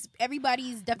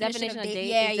 everybody's definition definition of of dating. date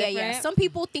Yeah, is yeah. different. Some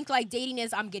people think like dating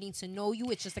is I'm getting to know you.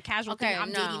 It's just a casual Okay, thing.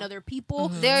 I'm no. dating other people.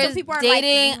 there's Some people are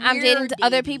dating. like, I'm dating weird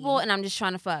other dating. people, and I'm just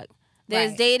trying to fuck.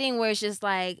 There's Right. dating where it's just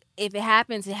like if it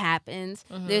happens, it happens.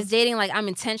 Mm-hmm. There's dating like I'm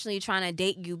intentionally trying to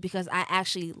date you because I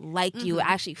actually like you, Mm-hmm.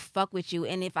 I actually fuck with you,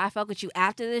 and if I fuck with you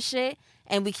after this shit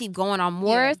and we keep going on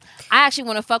more, Yeah. I actually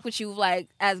want to fuck with you like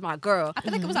as my girl. I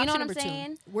feel like it was You know option what I'm number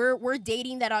saying? 2. We're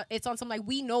dating that it's on some like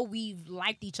we know we've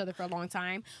liked each other for a long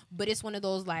time, but it's one of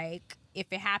those like if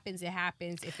it happens, it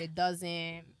happens. If it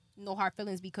doesn't, no hard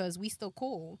feelings because we still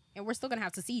cool and we're still gonna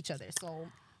have to see each other. So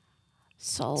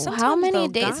So Sometimes, how many though,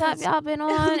 dates have guys- y'all been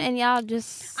on, and y'all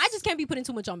just? I just can't be putting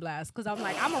too much on blast because I'm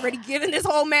like I'm already giving this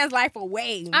whole man's life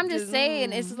away. I'm just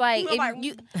saying, it's like I'm like,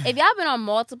 if y'all been on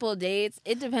multiple dates,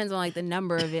 it depends on like the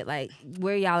number of it, like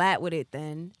where y'all at with it.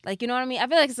 Then, like you know what I mean? I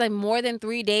feel like it's like more than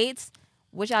 3 dates.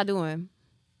 What y'all doing?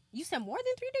 You said more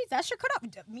than 3 days. That's your cutoff.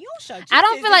 Miosha, I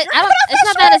don't Jesus, feel like your I don't. cutoff It's is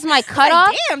not that short. it's my Like,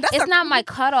 cutoff. damn, that's It's a- not my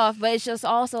cutoff, but it's just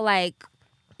also like,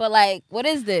 but like, what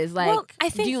is this? Like, Well, I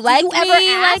think- do you do like you me? ever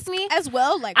ask Like me? as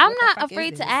well? Like I'm what the not fuck is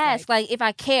afraid to this? ask. Like, if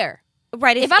I care,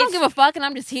 Right. if I don't give a fuck and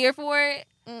I'm just here for it,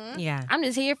 Yeah. I'm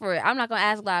just here for it. I'm not gonna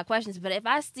ask a lot of questions. But if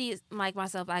I see like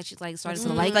myself actually like starting to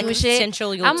Mhm. like Like you and with shit,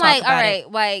 potential, you'll I'm talk like, about all it.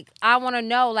 right, like I want to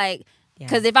know, like, Yeah.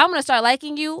 because if I'm gonna start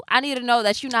liking you, I need to know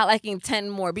that you're not liking 10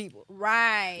 more people.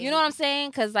 Right. You know what I'm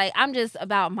saying? Because like I'm just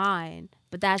about mine,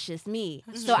 but that's just me.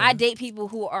 So true. I date people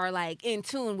who are like in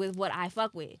tune with what I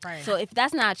fuck with. Right. So if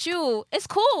that's not you, it's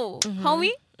cool,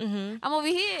 homie. Mm-hmm. I'm over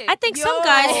here. I think some Yo.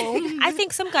 guys. I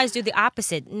think some guys do the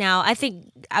opposite. Now, I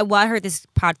think I heard this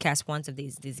podcast once of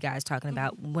these guys talking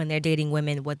about when they're dating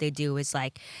women. What they do is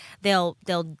like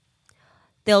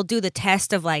they'll do the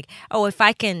test of like, oh, if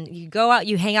I can, you go out,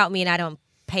 you hang out with me, and I don't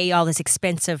pay all this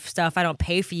expensive stuff. I don't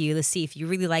pay for you. Let's see if you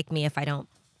really like me. If I don't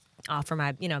offer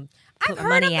my, put my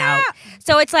money out.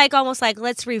 So it's like almost like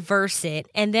let's reverse it.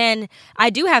 And then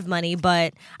I do have money,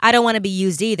 but I don't want to be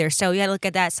used either. So you got to look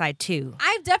at that side too.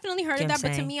 I've definitely heard You of know that, what but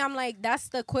I'm to saying? me, I'm like, that's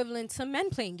the equivalent to men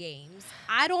playing games.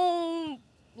 I don't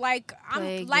like.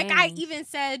 Play I'm like I games. even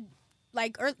said,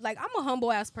 like I'm a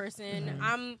humble ass person.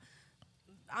 Mm-hmm.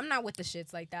 I'm not with the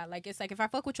shits like that. Like it's like if I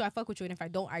fuck with you, I fuck with you, and if I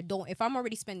don't, I don't. If I'm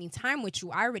already spending time with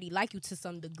you, I already like you to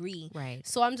some degree. Right.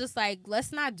 So I'm just like,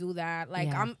 let's not do that. Like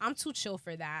Yeah. I'm too chill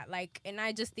for that. Like, and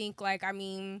I just think like I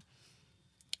mean,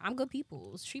 I'm good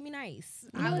people. Treat me nice.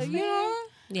 Mm-hmm. You know.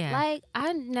 Yeah. like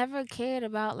I never cared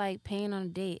about like paying on a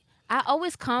date. I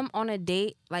always come on a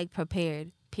date like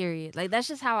prepared. Period. Like that's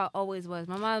just how I always was.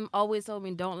 My mom always told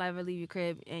me don't ever leave your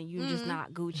crib and you just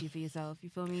not Gucci for yourself. You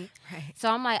feel me? Right. So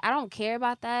I'm like I don't care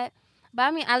about that. But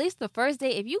I mean, at least the first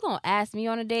date, if you gonna ask me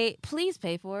on a date, please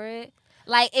pay for it.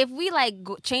 Like if we like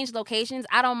change locations,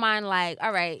 I don't mind. Like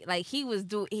all right, like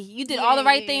you did all the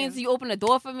right things. You opened the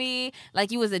door for me.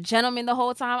 Like you was a gentleman the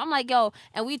whole time. I'm like yo,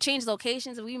 and we changed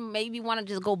locations and we maybe want to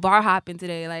just go bar hopping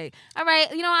today. Like all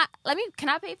right, you know what? Can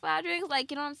I pay for our drinks?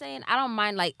 Like you know what I'm saying? I don't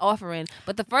mind like offering,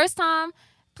 but the first time.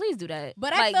 Please do that.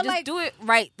 But I feel just like- do it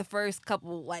right the first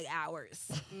couple like hours.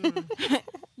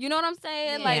 You know what I'm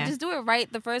saying? Like Yeah. just do it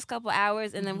right the first couple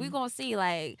hours, and then we gonna see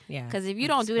like, Yeah. because if you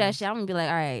don't do that shit, I'm gonna be like,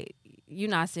 all right, you're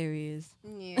not serious.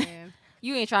 Yeah.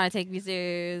 You ain't trying to take me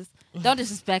serious. Don't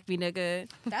disrespect me, nigga.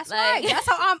 That's Like- right.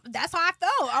 That's how I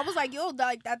felt. I was like, yo,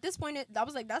 like at this point, I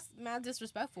was like, that's mad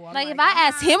disrespectful. I'm Like if I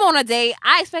ask him on a date,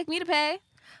 I expect me to pay.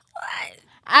 What?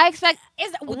 I expect.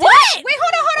 is What? Wait,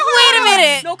 hold on. Wait a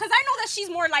minute. No, because I know that she's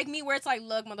more like me, where it's like,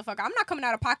 look, motherfucker, I'm not coming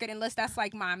out of pocket unless that's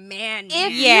like my man.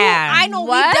 If Yeah. I know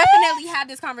What? we definitely had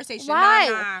this conversation. Why?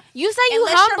 Nah. You say you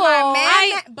Unless you're my humble,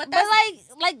 man, but but that's-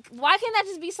 like, why can't that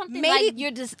just be something Maybe- like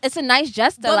you're just? It's a nice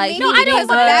gesture. But Like maybe you I know because of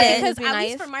good, that, and because be at nice.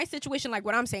 least for my situation, like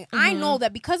what I'm saying, I know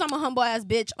that because I'm a humble ass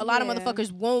bitch, a lot of Yeah.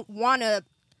 motherfuckers won't want to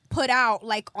put out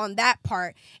like on that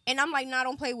part, and I'm like, nah,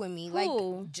 don't play with me. Who?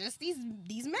 Like just these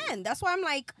men. That's why I'm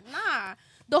like, nah.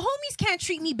 The homies can't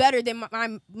treat me better than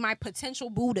my potential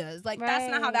Buddhas. Like that's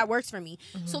not how Right. that works for me.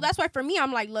 So that's why for me,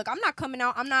 I'm like, look, I'm not coming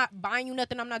out. I'm not buying you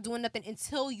nothing. I'm not doing nothing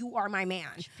until you are my man.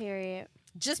 Period.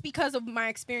 Just because of my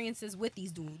experiences with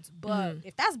these dudes. But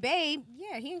if that's babe,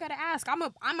 yeah, he ain't gotta ask. I'm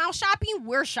out shopping.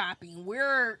 We're shopping.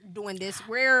 We're doing this.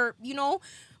 We're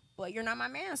but you're not my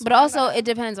man. So But also, it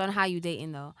depends on how you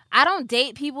dating, though. I don't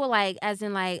date people, like, as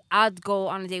in, like, I'll go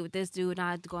on a date with this dude, and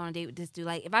I'll go on a date with this dude.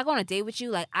 Like, if I go on a date with you,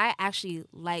 like, I actually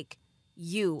like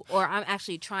you, or I'm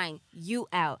actually trying you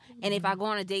out. And if I go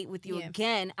on a date with you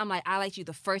again, I'm like, I liked you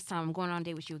the first time. I'm going on a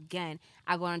date with you again.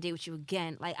 I go on a date with you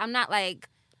again. Like, I'm not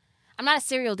a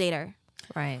serial dater.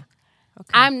 Right. Okay.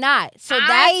 I'm not. So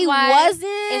that's why wasn't,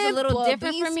 it's a little but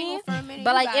different being for me. single for a minute,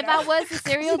 But you like, if gotta- I was a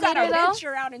serial you gotta dater, though,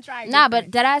 venture out and try. nah,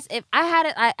 different. but deadass, if I had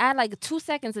it, I had like 2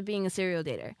 seconds of being a serial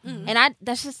dater, Mhm. and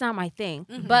that's just not my thing.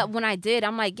 Mhm. But when I did,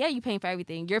 I'm like, yeah, you paying for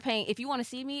everything. You're paying if you want to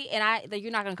see me, and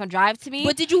you're not gonna come drive to me.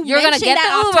 But did you? You're gonna mention get that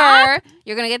the off top? Uber.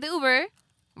 You're gonna get the Uber,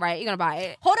 right? You're gonna buy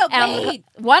it. Hold up, And I'm gonna wait,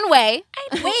 one way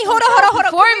wait, hold up,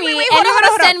 for wait, me, wait, and hold you're up, gonna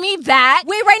hold up. send me back.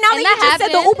 Wait, right now And that that you just said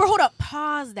the happened. Uber, hold up,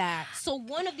 pause that. So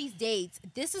one of these dates,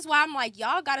 this is why I'm like,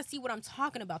 y'all gotta see what I'm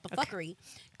talking about, the fuckery.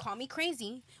 Call me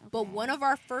crazy, but one of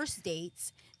our first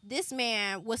dates, this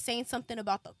man was saying something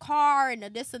about the car and the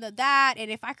this and the that, and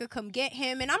if I could come get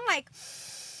him, and I'm like,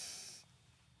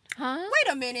 Huh?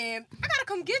 wait a minute, I gotta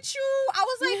come get you. I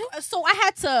was like, so I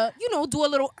had to, do a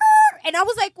little, and I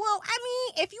was like, well, I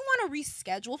mean, if you want to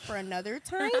reschedule for another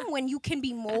time when you can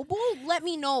be mobile, let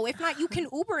me know. If not, you can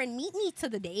Uber and meet me to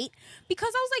the date, because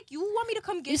I was like, you want me to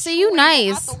come get You you? see, you and go out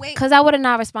nice, the way? because I would have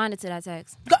not responded to that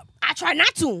text. I try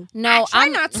not to. No, I try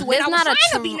I'm not to. There's And I was not a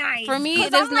trying to be nice. For me,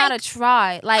 'cause there's I'm not like, a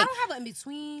try. Like, I don't have an in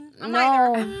between. I'm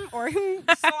No. either, or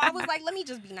so I was like, let me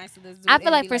just be nice to this dude. I feel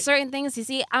and like be for certain things, you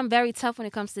see, I'm very tough when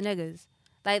it comes to niggas.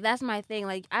 Like, that's my thing.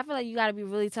 Like, I feel like you gotta be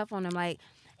really tough on them. Like,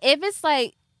 if it's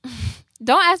like,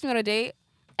 don't ask me on a date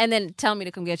and then tell me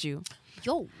to come get you.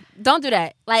 yo, Don't do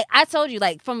that. Like, I told you,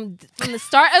 like, from the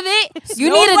start of it, you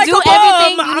smells need to like do a bum.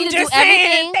 everything. You I'm need to do just saying.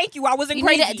 everything. Thank you. I wasn't You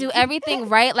crazy. need to do everything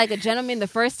right, like a gentleman the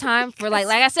first time. For like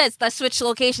I said, let's switch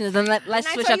locations and let's And I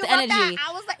switch tell up you the about energy. that,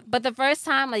 I was like, But the first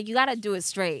time, like, you gotta do it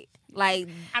straight. Like,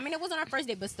 I mean, it wasn't our first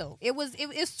date, but still, it was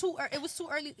too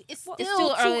early. It's still too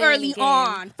too early in early the game.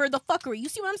 on for the fuckery. You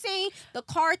see what I'm saying? The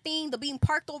car thing, the being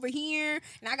parked over here,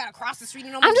 and I gotta cross the street.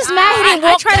 And I'm just mad he didn't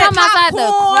walk come outside the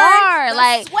car. The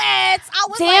Like, sweats. I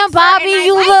was damn, like, Bobby, "Sir, and I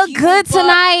you like look you, good but-"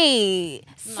 tonight.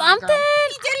 Nah, Something. girl.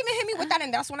 He did even hit me with that,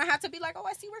 and that's when I had to be like, "Oh,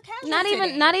 I see we're casual." Not today.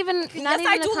 even. Yes, Yes,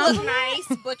 I do look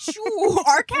nice, but you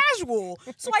are casual,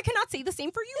 so I cannot say the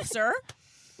same for you, sir.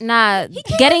 Nah, He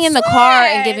came getting in the sweats. car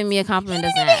and giving me a He compliment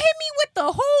didn't doesn't. even hit me with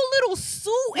the whole little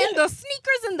suit and the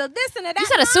sneakers and the this and the that. You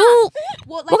said a Nah. suit?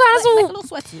 Well, like, What kind of like suit? a little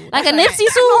sweatsuit. Like a That's Nipsey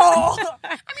what I meant. No.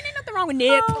 I mean, ain't nothing wrong with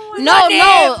Nip.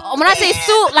 No. When I say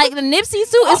suit, like the Nipsey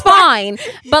suit is fine,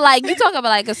 but like you talk about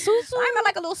like a suit. I meant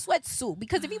like a little sweatsuit,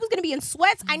 because if he was gonna be in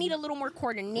sweats, I need a little more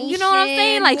coordination. You know what I'm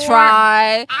saying? Like more-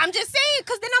 try I'm just saying,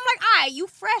 because then I'm like, all right, you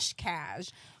fresh cash.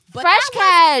 But fresh that was-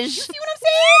 cash. You see what I'm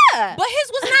saying? Yeah. But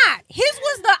his was not. His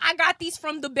was the I got these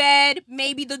from the bed,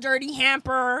 maybe the dirty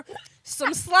hamper,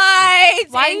 some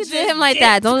slides. Why and you just do him like dip.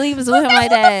 that? Don't leave us with him That's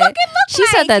like what the that. fuck it look She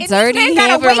said like. that And this dirty man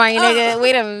gotta hamper, wake my up. nigga.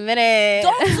 Wait a minute.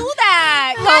 Don't do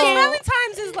that. No.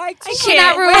 9/11 times is like too She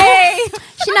not much. rude. Wait.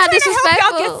 She not I'm trying to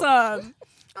help y'all disrespectful. get some.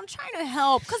 I'm trying to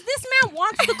help, because this man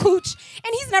wants the cooch,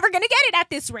 and he's never gonna get it at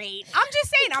this rate. I'm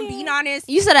just saying. I'm being honest.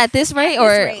 You said at this rate At or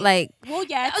this rate. like Well,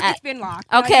 yeah, at- it's been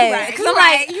locked. okay? No, you're right. Because You're I'm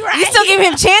right. like, You're right. you still give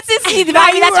him chances. He's No,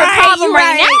 Bobby, you're that's your right. problem You're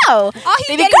right right. now. All he's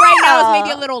Baby getting right now girl. is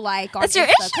maybe a little like on That's your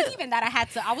Insta. 'Cause issue. even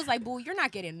that, I was like, boo, you're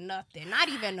not getting nothing. Not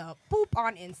even a poop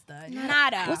on Insta.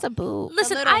 Not a. What's a boo?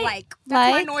 Listen, a little I- like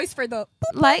that's my like- noise for the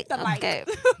boop, Like the like. okay.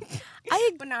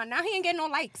 But now he ain't getting no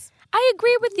likes. I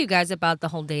agree with you guys about the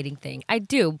whole dating thing. I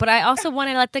do, but I also want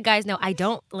to let the guys know I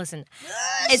don't listen.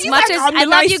 As She's much like, as "I'm the I love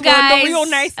nice you one, guys, the real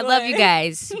nice I love one." you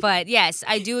guys, but yes,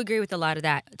 I do agree with a lot of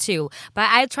that too. But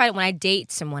I try when I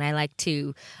date someone, I like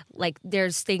to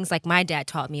there's things like my dad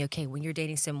taught me. Okay, when you're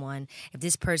dating someone, if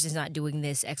this person's not doing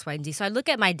this X, Y, and Z, so I look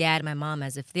at my dad and my mom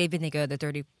as if they've been together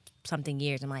 30-something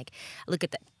years. I'm like, look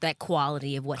at that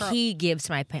quality of what he gives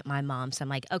to my mom. So I'm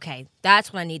like, okay,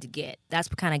 that's what I need to get. That's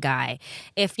the kind of guy.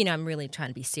 If I'm really trying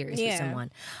to be serious with Yeah.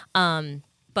 someone.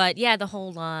 But yeah, the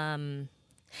whole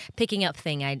picking up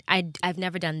thing, I've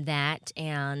never done that,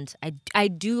 and I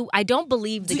don't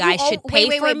believe the guy should pay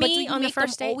for but do me you on the make them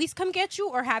first date. always come get you,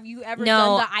 or have you ever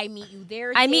No. done the I meet you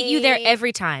there? I meet you there date?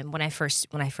 every time when I first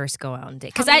go out on date,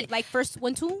 How because many, like first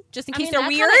one too, just in I case mean, they're that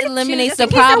weird. kinda eliminates Just the in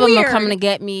case they're problem of weird. coming to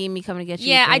get me coming to get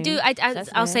you. yeah, I thing. do. That's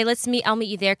I'll fair. say I'll meet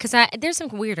you there, because there's some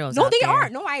weirdos. No, out they there. are.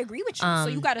 No, I agree with you. So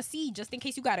you Um, gotta see, just in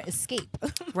case you gotta escape.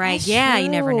 Right? Yeah, you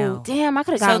never True. know. Damn, I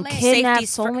could have So, gotten like, kidnapped safety's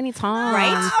so fir- many times.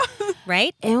 Right?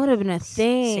 Right? It would have been a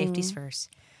thing. Safety's first.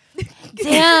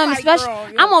 Damn, My especially girl,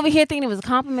 yeah. I'm over here thinking it was a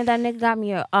compliment. That nigga got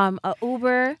me a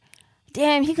Uber.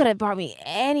 Damn, he could have brought me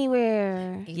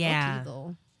anywhere. Yeah.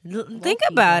 Though. Think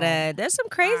about it. There's some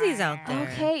crazies out there.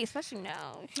 Okay, especially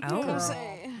now. Oh. Girl,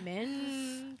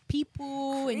 men,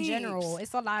 people in general.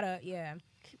 It's a lot of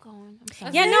Keep going. I'm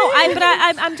sorry. Yeah, no,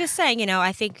 I'm just saying,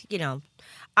 I think,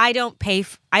 I don't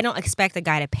I don't expect a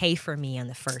guy to pay for me on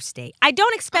the first date. I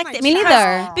don't expect it. Me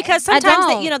neither. Because I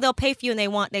sometimes don't. they'll pay for you and they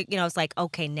want, it's like,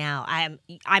 okay, now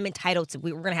I'm entitled to,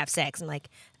 we're going to have sex. I'm like,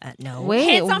 no. Wait.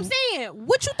 Hence, I'm saying,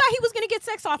 what you thought he was gonna get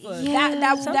sex off of? Yeah,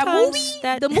 that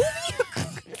movie, the movie.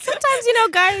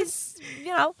 Sometimes, guys, He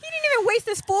didn't even waste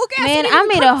his full gas. Man, He didn't I even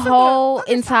made cook a for whole the other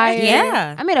side. entire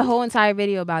Yeah. I made a whole entire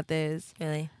video about this.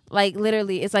 Really? Like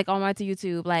literally, it's like on my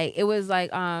YouTube. Like it was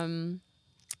like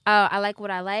I like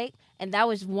what I like, and that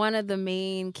was one of the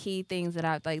main key things that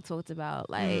I like talked about.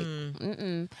 Like,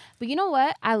 but you know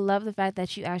what? I love the fact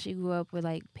that you actually grew up with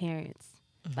like parents.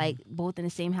 Like both in the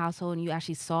same household, and you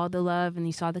actually saw the love and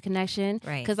you saw the connection.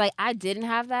 Right. Because like I didn't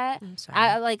have that. I'm sorry.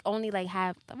 I like only like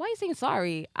have. Why are you saying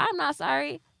sorry? I'm not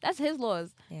sorry. That's his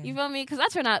laws. Yeah. You feel me? Because I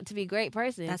turned out to be a great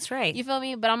person. That's right. You feel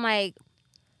me? But I'm like,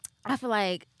 I feel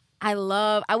like I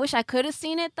wish I could have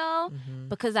seen it though,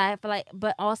 because I feel like,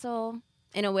 but also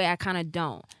in a way I kind of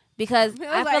don't. Because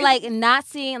I feel like not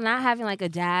having like a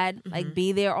dad like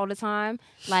be there all the time,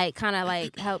 like kind of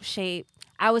like help shape.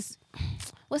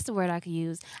 What's the word I could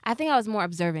use? I think I was more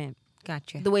observant.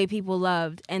 Gotcha. The way people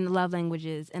loved and the love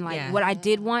languages and like Yeah. what I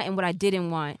did want and what I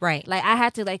didn't want. Right. Like I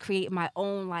had to like create my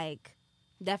own like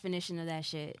definition of that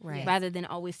shit, Right. rather than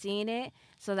always seeing it.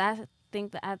 So that I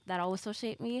think that always so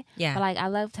shaped me. Yeah. But like I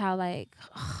loved how like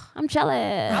I'm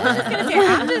jealous. I was just gonna say,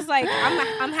 I'm just like,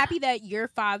 I'm happy that your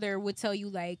father would tell you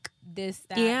like this,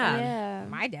 that. Yeah. Yeah.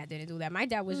 My dad didn't do that. My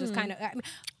dad was just kind of.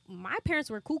 My parents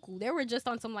were cuckoo. They were just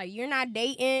on some like, you're not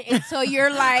dating until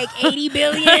you're like 80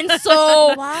 billion.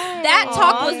 So that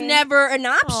talk was never an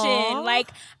option. Aww. Like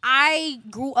I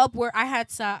grew up where I had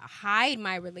to hide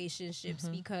my relationships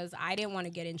because I didn't want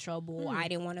to get in trouble. I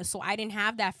didn't want to. So I didn't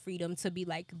have that freedom to be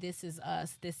like, this is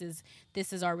us. This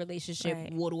is our relationship.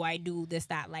 Right. What do I do? This,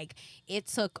 that. Like it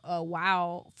took a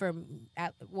while for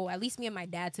at least me and my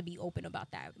dad to be open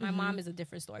about that. My mom is a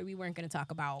different story. We weren't going to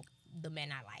talk about the men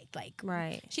I liked. Like,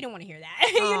 Right. she didn't want to hear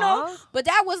that, you know? But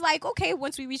that was like, okay,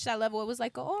 once we reached that level, it was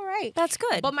like, oh, all right. That's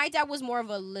good. But my dad was more of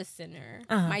a listener.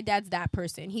 My dad's that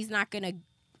person. He's not going to,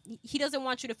 he doesn't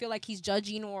want you to feel like he's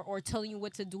judging or telling you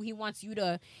what to do. He wants you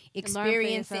to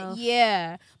experience it. yourself.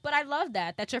 Yeah. But I love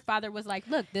that your father was like,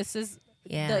 look, this is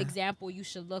Yeah. the example you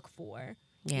should look for.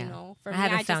 Yeah. You know, for I me,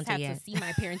 haven't I just found it have to yet. see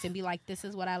my parents and be like, this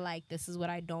is what I like. This is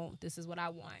what I don't. This is what I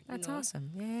want. You That's know?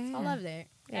 awesome. Yeah. I love that.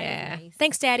 That is Yeah. nice.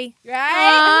 Thanks, Daddy.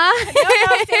 Right? No,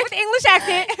 say it with the English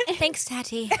accent. Thanks,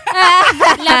 Daddy.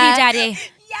 Love you, Daddy.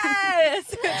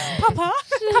 Yes. Papa.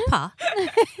 Papa.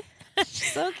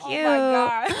 So cute.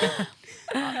 Oh my God.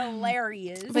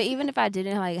 Hilarious. But even if I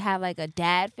didn't like have like a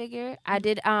dad figure, I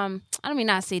did I don't mean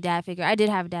not say dad figure. I did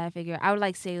have a dad figure. I would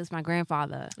like say it was my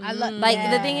grandfather. I love Like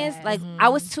the thing is, like I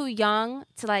was too young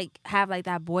to like have like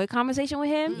that boy conversation with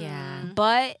him. Yeah.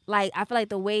 But like I feel like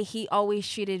the way he always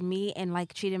treated me and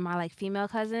like treated my like female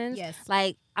cousins, Yes.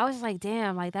 like I was like,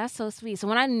 damn, like that's so sweet. So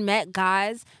when I met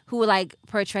guys who would like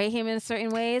portray him in certain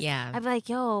ways, Yeah. I'd be like,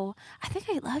 yo, I think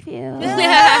I love you.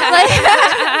 Yeah.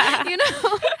 Like, you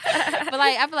know. But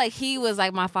like I feel like he was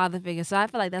like my father figure. So I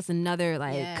feel like that's another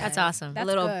like Yeah. That's awesome. That's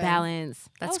little good. balance.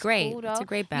 That That's was great. cool, That's though. a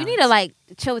great You need to balance.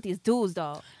 like chill with these dudes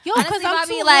though. Yo, Honestly, because I'm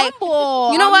Bobby, too like,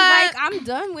 humble. you know I'm what? Like, I'm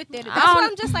done with it. That's don't- what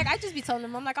I'm just like. I just be telling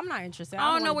them, I'm like, I'm not interested.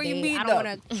 I don't know wanna where you date. meet I them. don't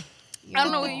want to. I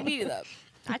don't know what you mean though.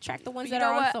 I track the ones But you that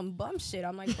know are on what? some bum shit.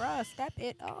 I'm like, bruh, step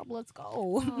it up. Let's go.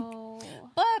 Oh.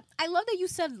 But I love that you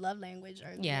said love language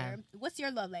earlier. Yeah. What's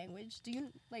your love language? Do you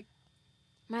like?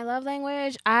 My love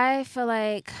language, I feel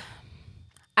like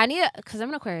I need because I'm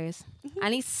an Aquarius. I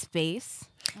need space.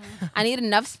 I need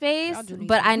enough space, Y'all do need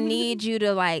but that. I need you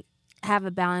to like have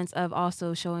a balance of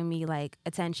also showing me like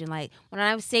attention. Like when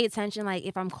I say attention, like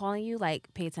if I'm calling you,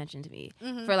 like pay attention to me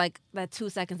for like that 2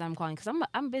 seconds I'm calling because I'm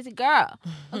a busy girl.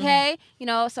 Okay, you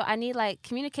know. So I need like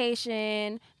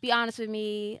communication. Be honest with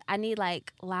me. I need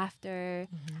like laughter.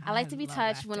 I like to be love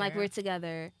touched when like laughter. we're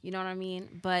together. You know what I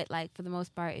mean? But like for the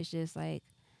most part, it's just like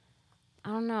I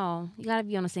don't know. You gotta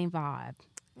be on the same vibe.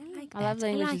 like My love that. I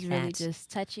language like is really that. just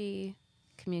touchy,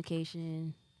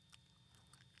 communication,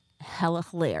 hella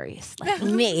hilarious, like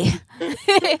me.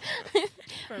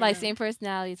 Like same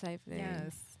personality type thing.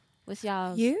 Yes. What's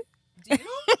y'all? You? Do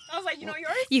you? I was like, you know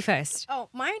yours? You first. Oh,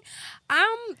 mine.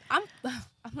 I'm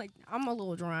like I'm a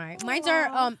little dry. Mine's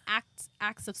are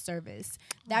acts of service.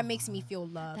 That makes me feel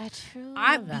loved. That's true.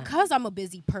 Because I'm a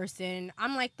busy person.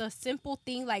 I'm like the simple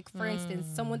thing. Like for instance,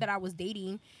 someone that I was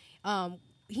dating,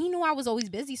 he knew I was always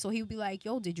busy, so he would be like,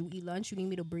 yo, did you eat lunch? You need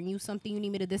me to bring you something? You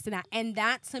need me to this and that? And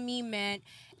that to me meant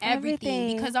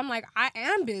everything. Because I'm like, I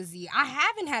am busy. I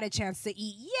haven't had a chance to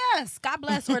eat. Yes, God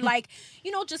bless. Or like,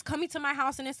 you know, just coming to my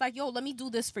house and it's like, yo, let me do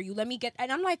this for you. Let me get,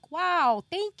 and I'm like, wow,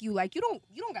 thank you. Like, you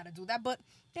don't got to do that, but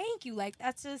thank you. Like,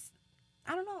 that's just,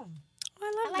 I don't know.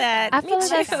 I love like that. I Me feel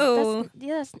like too.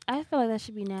 yes, I feel like that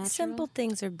should be natural. Simple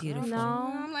things are beautiful. No.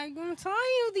 I'm like, I'm telling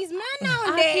you, these men I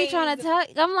nowadays. keep trying to tell.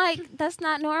 I'm like, that's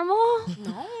not normal.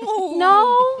 No.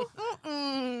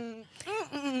 No.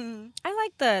 I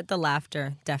like the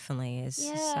laughter. Definitely is. I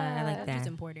like Yeah. that. It's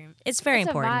important. It's very It's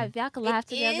important. a vibe. Y'all can laugh It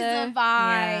together. is a vibe.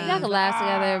 Yeah. Y'all can laugh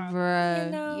together, bruh.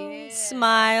 You know, Yeah.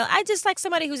 smile. I just like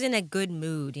somebody who's in a good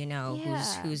mood. You know, Yeah.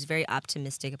 who's very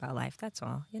optimistic about life. That's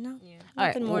all. You know. Yeah. All right.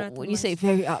 Nothing more, When nothing you say less.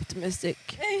 very optimistic,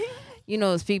 you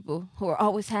know those people who are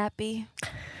always happy.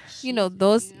 You know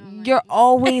those. You're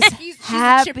always She's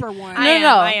happy. a chipper one. No, no,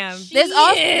 no. I am. She There's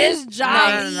also is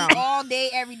jolly no, no. all day,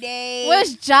 every day.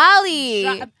 Where's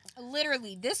Jolly?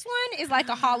 Literally, this one is like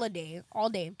a holiday all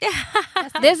day.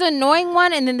 There's an annoying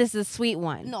one, and then there's a sweet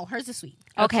one. No, hers is sweet.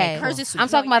 Okay, hers is sweet. I'm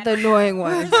talking about the annoying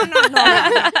one. Hers is not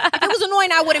annoying. If it was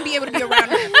annoying, I wouldn't be able to be around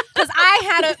her. Because I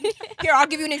had a. Here, I'll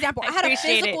give you an example. I had a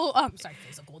appreciate physical.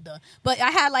 Physical, duh. But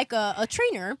I had like a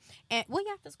trainer, and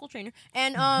physical trainer,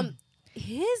 and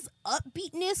his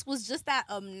upbeatness was just that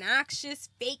obnoxious,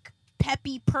 fake,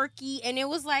 peppy, perky, and it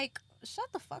was like, shut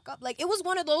the fuck up. Like, it was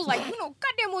one of those, like, you know,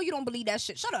 goddamn well you don't believe that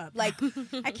shit. Shut up. Like,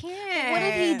 I can't. What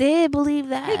if he did believe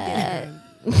that?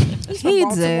 He's from He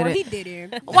Baltimore. did. He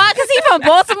didn't. Why? Because he from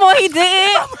Baltimore. He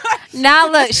did. Now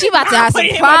look, she about to have some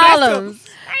putting him on blast, problems.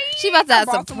 She about to have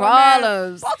some Baltimore, man.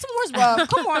 problems. Baltimore's rough.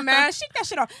 Come on, man. Shake that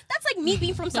shit off. That's like me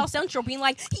being from South Central being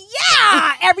like,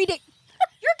 yeah, every day.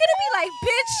 You're gonna be like,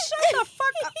 bitch, shut the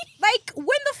fuck up. Like, when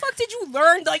the fuck did you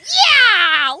learn the,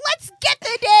 yeah, let's get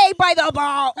the day by the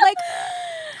ball?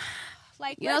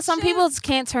 Like You know, let's some just- people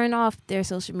can't turn off their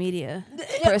social media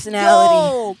personality.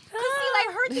 Yo. 'Cause see,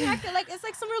 like, her thing acting like, it's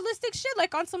like some realistic shit.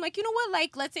 Like, on some, like, you know what?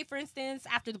 Like, let's say, for instance,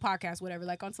 after the podcast, whatever,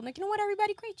 like, on some, like, you know what,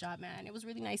 everybody, great job, man. It was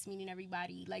really nice meeting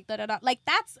everybody. Like, da-da-da. Like,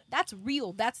 that's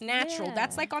real. That's natural. Yeah.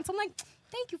 That's, like, on some, like,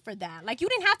 thank you for that. Like, you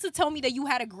didn't have to tell me that you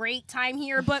had a great time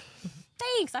here, but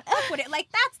thanks. I fuck with it. Like,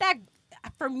 that's that.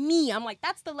 For me, I'm like,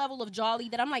 that's the level of jolly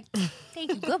that I'm like,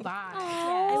 thank you, good vibes.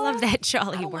 I love that I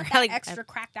Jolly don't word. want I that like extra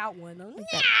cracked out one.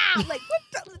 Yeah, like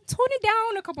what tone it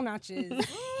down a couple notches.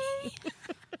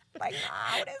 Like,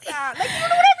 nah, what is that? Like, you know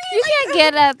what I mean? You can't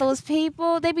get at those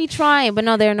people. They be trying, but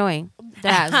no, they're annoying.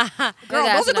 That's, Girl,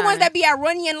 those are the ones that be at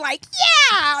Runyon like,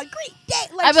 yeah, great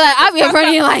day. Like, I be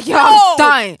running like, yo, no, I'm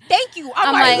dying. Thank you.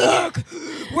 I'm like, look,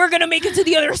 we're gonna make it to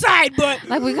the other side, but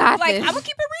Like, we got like, this. I'm gonna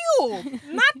keep it real.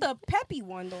 Not the peppy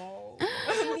one though.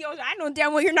 Yo, I know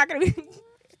damn well you're not gonna be.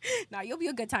 Nah, you'll be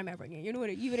a good time at Runyon. You know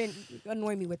what? You wouldn't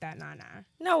annoy me with that. Nah.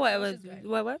 No, what was Which is good.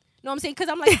 what? No, I'm saying because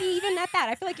I'm like, see, even at that,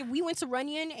 I feel like if we went to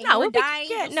Runyon and No, you were we'd be- dying,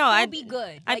 yeah, you'll no, still I'd be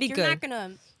good. I'd Like, be you're good. not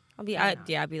gonna. I'll be, Yeah.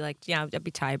 I'd be like, yeah, I'd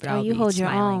be tired, but Oh, I'll you be hold your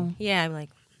smiling. own. Yeah, I'm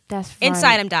like, That's right.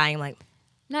 inside I'm dying. I'm like,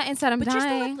 Not inside, I'm But you're still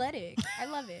dying. athletic. I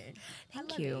love it. Thank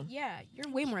I love you. It. Yeah,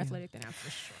 you're way more athletic than I am for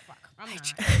sure. Fuck, I'm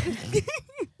not.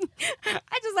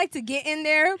 I just like to get in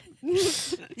there.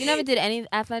 You never did any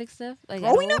athletic stuff? Like,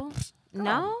 at Growing up? all?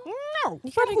 No? No,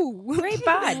 fuck who? great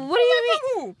bod. What do you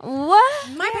Who? mean? What?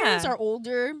 My Yeah. parents are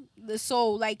older,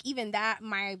 so like even that,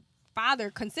 my father,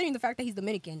 considering the fact that he's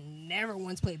Dominican, never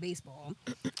once played baseball.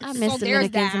 I So miss there's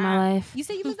Dominicans in my that. life. You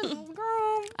say you miss the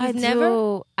girl? I You've do.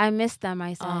 never? I miss them,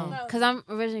 I said. Oh. Because I'm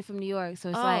originally from New York, so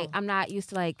it's like Oh. I'm not used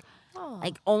to like Oh.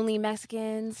 only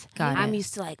Mexicans. Got I'm it.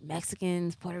 used to like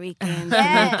Mexicans, Puerto Ricans,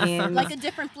 Yes, Dominicans. like a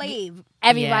different flavor.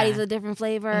 Everybody's Yeah. a different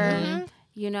flavor. Mhm.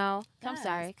 You know? I'm Yes.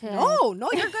 sorry. 'Cause No,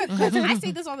 you're good. 'Cause I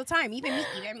say this all the time. Even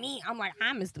me. I'm like,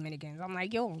 I miss Dominicans. I'm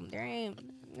like, yo,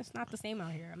 it's not the same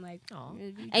out here. I'm like, Aw.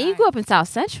 And you grew up in South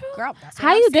Central? Girl, that's what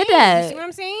How I'm you did saying. that? You see what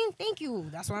I'm saying? Thank you.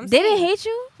 That's what I'm They saying. didn't hate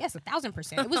you? Yes,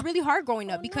 1,000%. It was really hard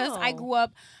growing up because I no. grew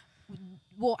up.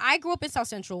 Well, I grew up in South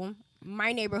Central.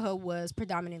 My neighborhood was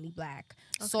predominantly black,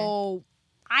 so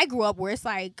I grew up where it's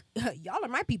like, y'all are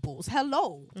my peoples.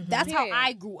 Hello, that's how Yeah.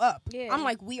 I grew up. Yeah. I'm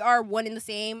like, we are one and the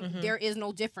same. There is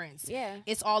no difference. Yeah.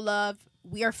 It's all love.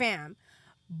 We are fam.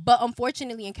 But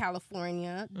unfortunately, in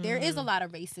California, there is a lot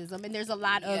of racism and there's a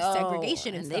lot of segregation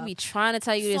and and stuff. they be trying to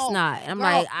tell you it's So, not. And I'm girl,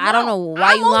 like, I don't know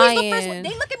why I'm you always lying. the first one. They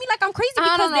look at me like I'm crazy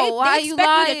I don't because know why they you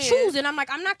expect me to lying. choose, and I'm like,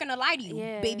 I'm not gonna lie to you,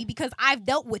 Yeah. baby, because I've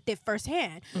dealt with it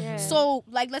firsthand. Yeah. So,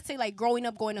 like, let's say, like, growing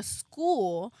up, going to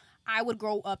school, I would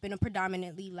grow up in a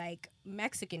predominantly like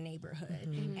Mexican neighborhood,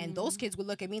 and those kids would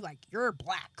look at me like, "You're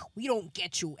black. We don't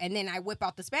get you." And then I whip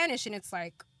out the Spanish, and it's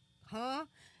like, huh?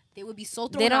 They would be so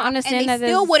thrown They don't off, understand and that they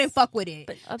still there's wouldn't fuck with it.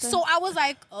 other- So I was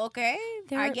like, okay, I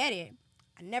There- get it.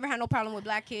 I never had no problem with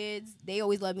black kids. They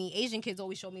always love me. Asian kids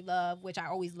always show me love, which I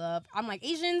always love. I'm like,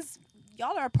 Asians,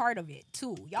 y'all are a part of it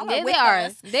too. Y'all are with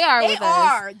us. They are They with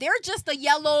us. are. They're just the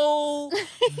yellow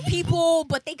people,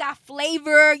 but they got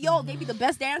flavor. Yo, they be the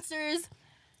best dancers.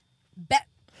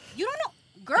 You don't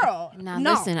know, girl. Now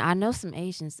no. listen, I know some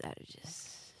Asians that are just.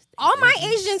 All my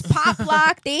Asians pop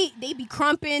lock. They be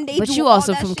crumping. They But do you all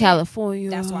also that from shit. California.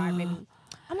 That's why I really.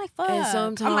 I'm like, fuck.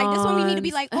 And I'm like, this one we need to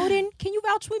be sometimes- like, Odin, can you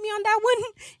vouch with me on that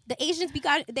one? The Asians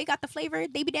they got the flavor.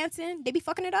 They be dancing. They be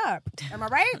fucking it up. Am I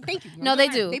right? Thank you. No, they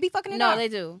do. They be fucking it no, up. they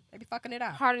do. They be fucking it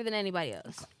up. Harder than anybody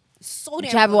else. So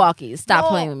damn. good. Jabberwockies, stop No.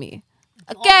 playing with me.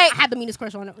 Oh, Okay. I had the meanest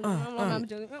crush on it.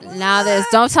 Now this,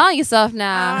 don't tell yourself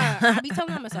now. I be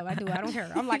telling on myself. I do. I don't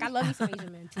care. I'm like, I love me some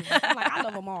Asian men too. I'm like, I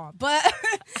love them all. But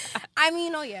I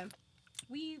mean, oh yeah,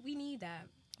 we need that.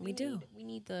 We do. We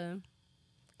need the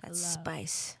That love.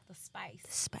 spice. the spice.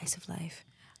 The spice of life.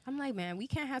 I'm like, man, we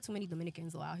can't have too many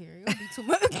Dominicans out here. It'll be too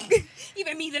much.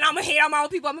 Even me, then I'm gonna hate on my own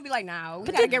people. I'm gonna be like, nah,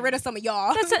 we gotta get rid of some of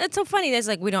y'all. It's so funny. There's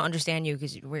like, we don't understand you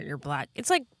because you're black. It's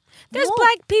like, there's No.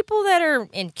 black people that are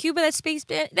in Cuba that speak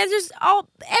Spanish. They're just all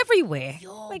everywhere.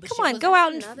 Yo, like, but come shit on, was- go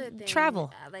out Another and thing,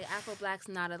 travel. Like Afro Black's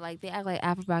not a they act like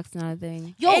Afro Black's not a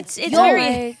thing. Yo, It's yo,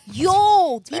 very-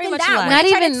 yo, very even much that. alive. when Not I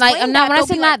try to even like explain not when I they'll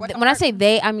say be not like, what when I the say fuck?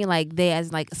 they, I mean like they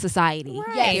as like society.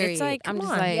 Right. Yes. Period. It's like, I'm come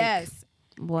just on. like Yes.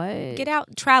 what? Get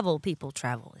out, travel, people,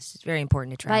 travel. It's very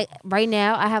important to travel. Like right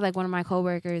now, I have like one of my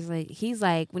coworkers. Like he's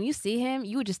like when you see him,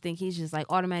 you would just think he's just like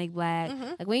automatic black.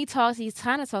 Mhm. Like when he talks, he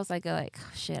kind of talks like oh,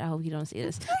 shit. I hope you don't see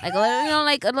this. Like a little,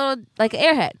 like a little like an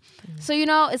airhead. So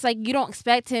it's like you don't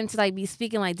expect him to like be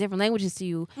speaking like different languages to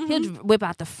you. He'll just whip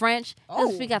out the French. He'll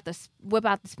Oh. whip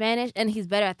out the Spanish, and he's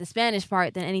better at the Spanish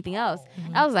part than anything else.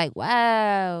 I was like,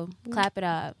 wow, clap it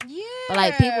up. Yeah. But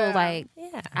like people like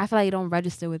yeah. I feel like you don't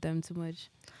register with them too much,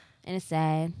 and it's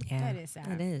sad. Yeah. That is sad.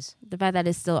 It is. The fact that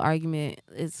it's still argument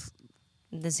is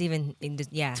There's even,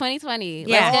 yeah. 2020.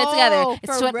 Yeah. Let's get it together. Oh,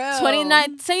 It's for real.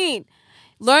 2019.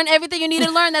 Learn everything you need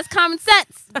to learn. That's common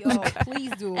sense. Yo,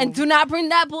 please do. And do not bring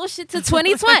that bullshit to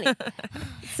 2020.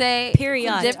 Say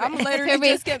Period. I'm literally Period.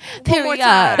 just get one more Period.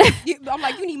 time. I'm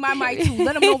like, you need my mic too.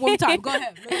 Let them know one more time. Go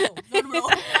ahead. Let them know.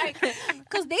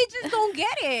 Because they just don't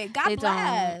get it. God They don't.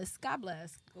 bless. God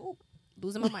bless. Oh,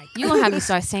 losing my mic. You gonna have me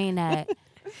start saying that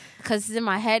because it's in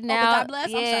my head Oh, now. but God bless.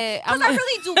 Yeah, Because I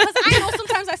really do. Because I know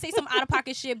sometimes I say some out of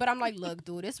pocket shit, but I'm like, look,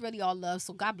 dude, it's really all love.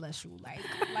 So God bless you. Like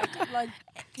you like that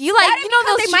you ain't know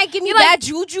because those they might give me you like- bad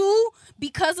juju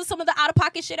because of some of the out of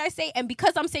pocket shit I say, and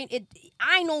because I'm saying it,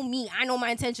 I know me. I know my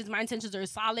intentions. My intentions are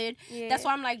solid. Yeah. That's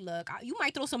why I'm like, look, you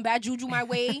might throw some bad juju my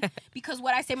way because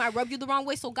what I say might rub you the wrong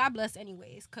way. So God bless,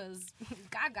 anyways, because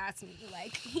God got me.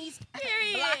 Like He's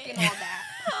blocking all that.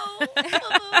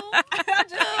 I'm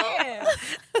just saying.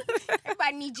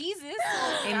 Everybody need Jesus. So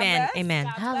God Amen. bless, Amen.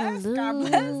 God bless, God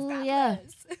bless, God Hallelujah.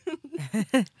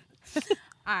 bless.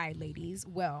 All right, ladies.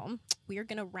 Well, we are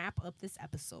gonna wrap up this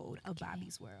episode of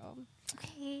Bobby's World.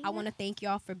 Okay. I want to thank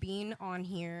y'all for being on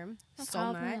here No so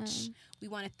problem. much. We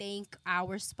want to thank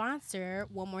our sponsor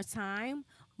one more time,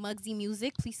 Muggsy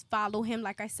Music. Please follow him.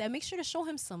 Like I said, make sure to show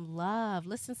him some love.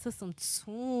 Listen to some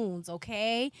tunes,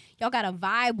 okay? Y'all got to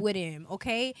vibe with him,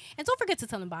 okay? And don't forget to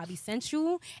tell him Bobby sent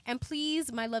you. And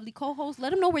please, my lovely co-host, let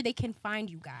them know where they can find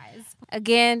you guys.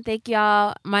 Again, thank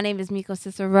y'all. My name is Miko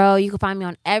Cicero. You can find me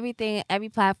on everything, every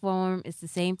platform. It's the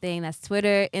same thing. That's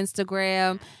Twitter,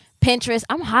 Instagram, Pinterest.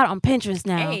 I'm hot on Pinterest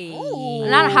now. Hey. Ooh.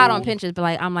 Not hot on Pinterest, but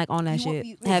like I'm like on that You- shit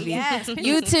you- heavy. yes, Pinterest is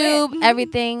YouTube, lit.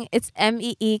 everything. It's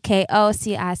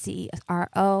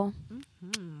MEEKOCICERO.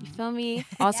 You feel me?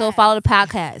 Also Yes. follow the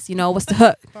podcast. You know what's the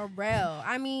hook? For real.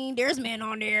 I mean, there's men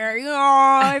on there. You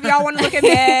know, if y'all want to look at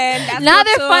men, that's Now good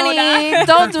they're too. funny.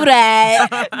 Don't do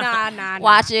that. Nah.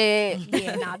 Watch it.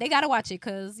 Yeah, nah, they gotta watch it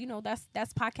because you know that's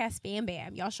podcast Spam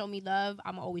Bam. Y'all show me love,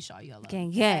 I'ma always show you love.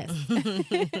 Gang, yes.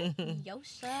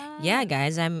 Yosha. Yeah,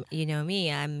 guys, I'm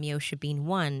me. I'm Miosha Bean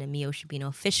One, Miosha Bean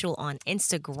Official on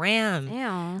Instagram.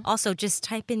 Damn. Also, just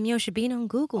type in Miosha Bean on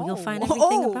Google. You'll find Oh.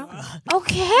 everything Oh. about me.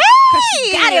 Okay.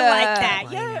 She got it like that.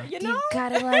 Why Yeah, not? you You know.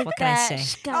 got it like What can I that. say?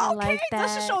 She got it Okay, like that.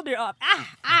 touch the shoulder up.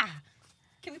 Ah.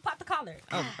 Can we pop the collar?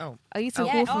 Oh. Oh, you too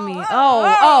Yeah. cool for me. Oh,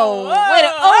 Oh, wait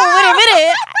a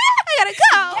minute. I gotta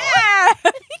go.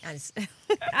 Yeah.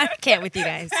 I can't with you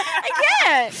guys. I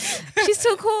can't. She's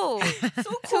too cool.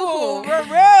 Too cool. For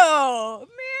real.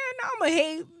 Man, I'ma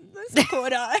hate. Let's cool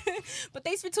down. But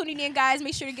thanks for tuning in, guys.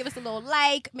 Make sure to give us a little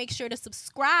like. Make sure to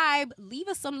subscribe. Leave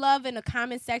us some love in the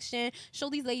comment section. Show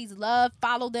these ladies love.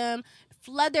 Follow them.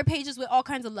 flood their pages with all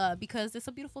kinds of love because it's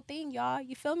a beautiful thing, y'all.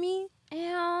 You feel me?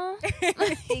 Ew.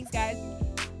 Thanks, guys.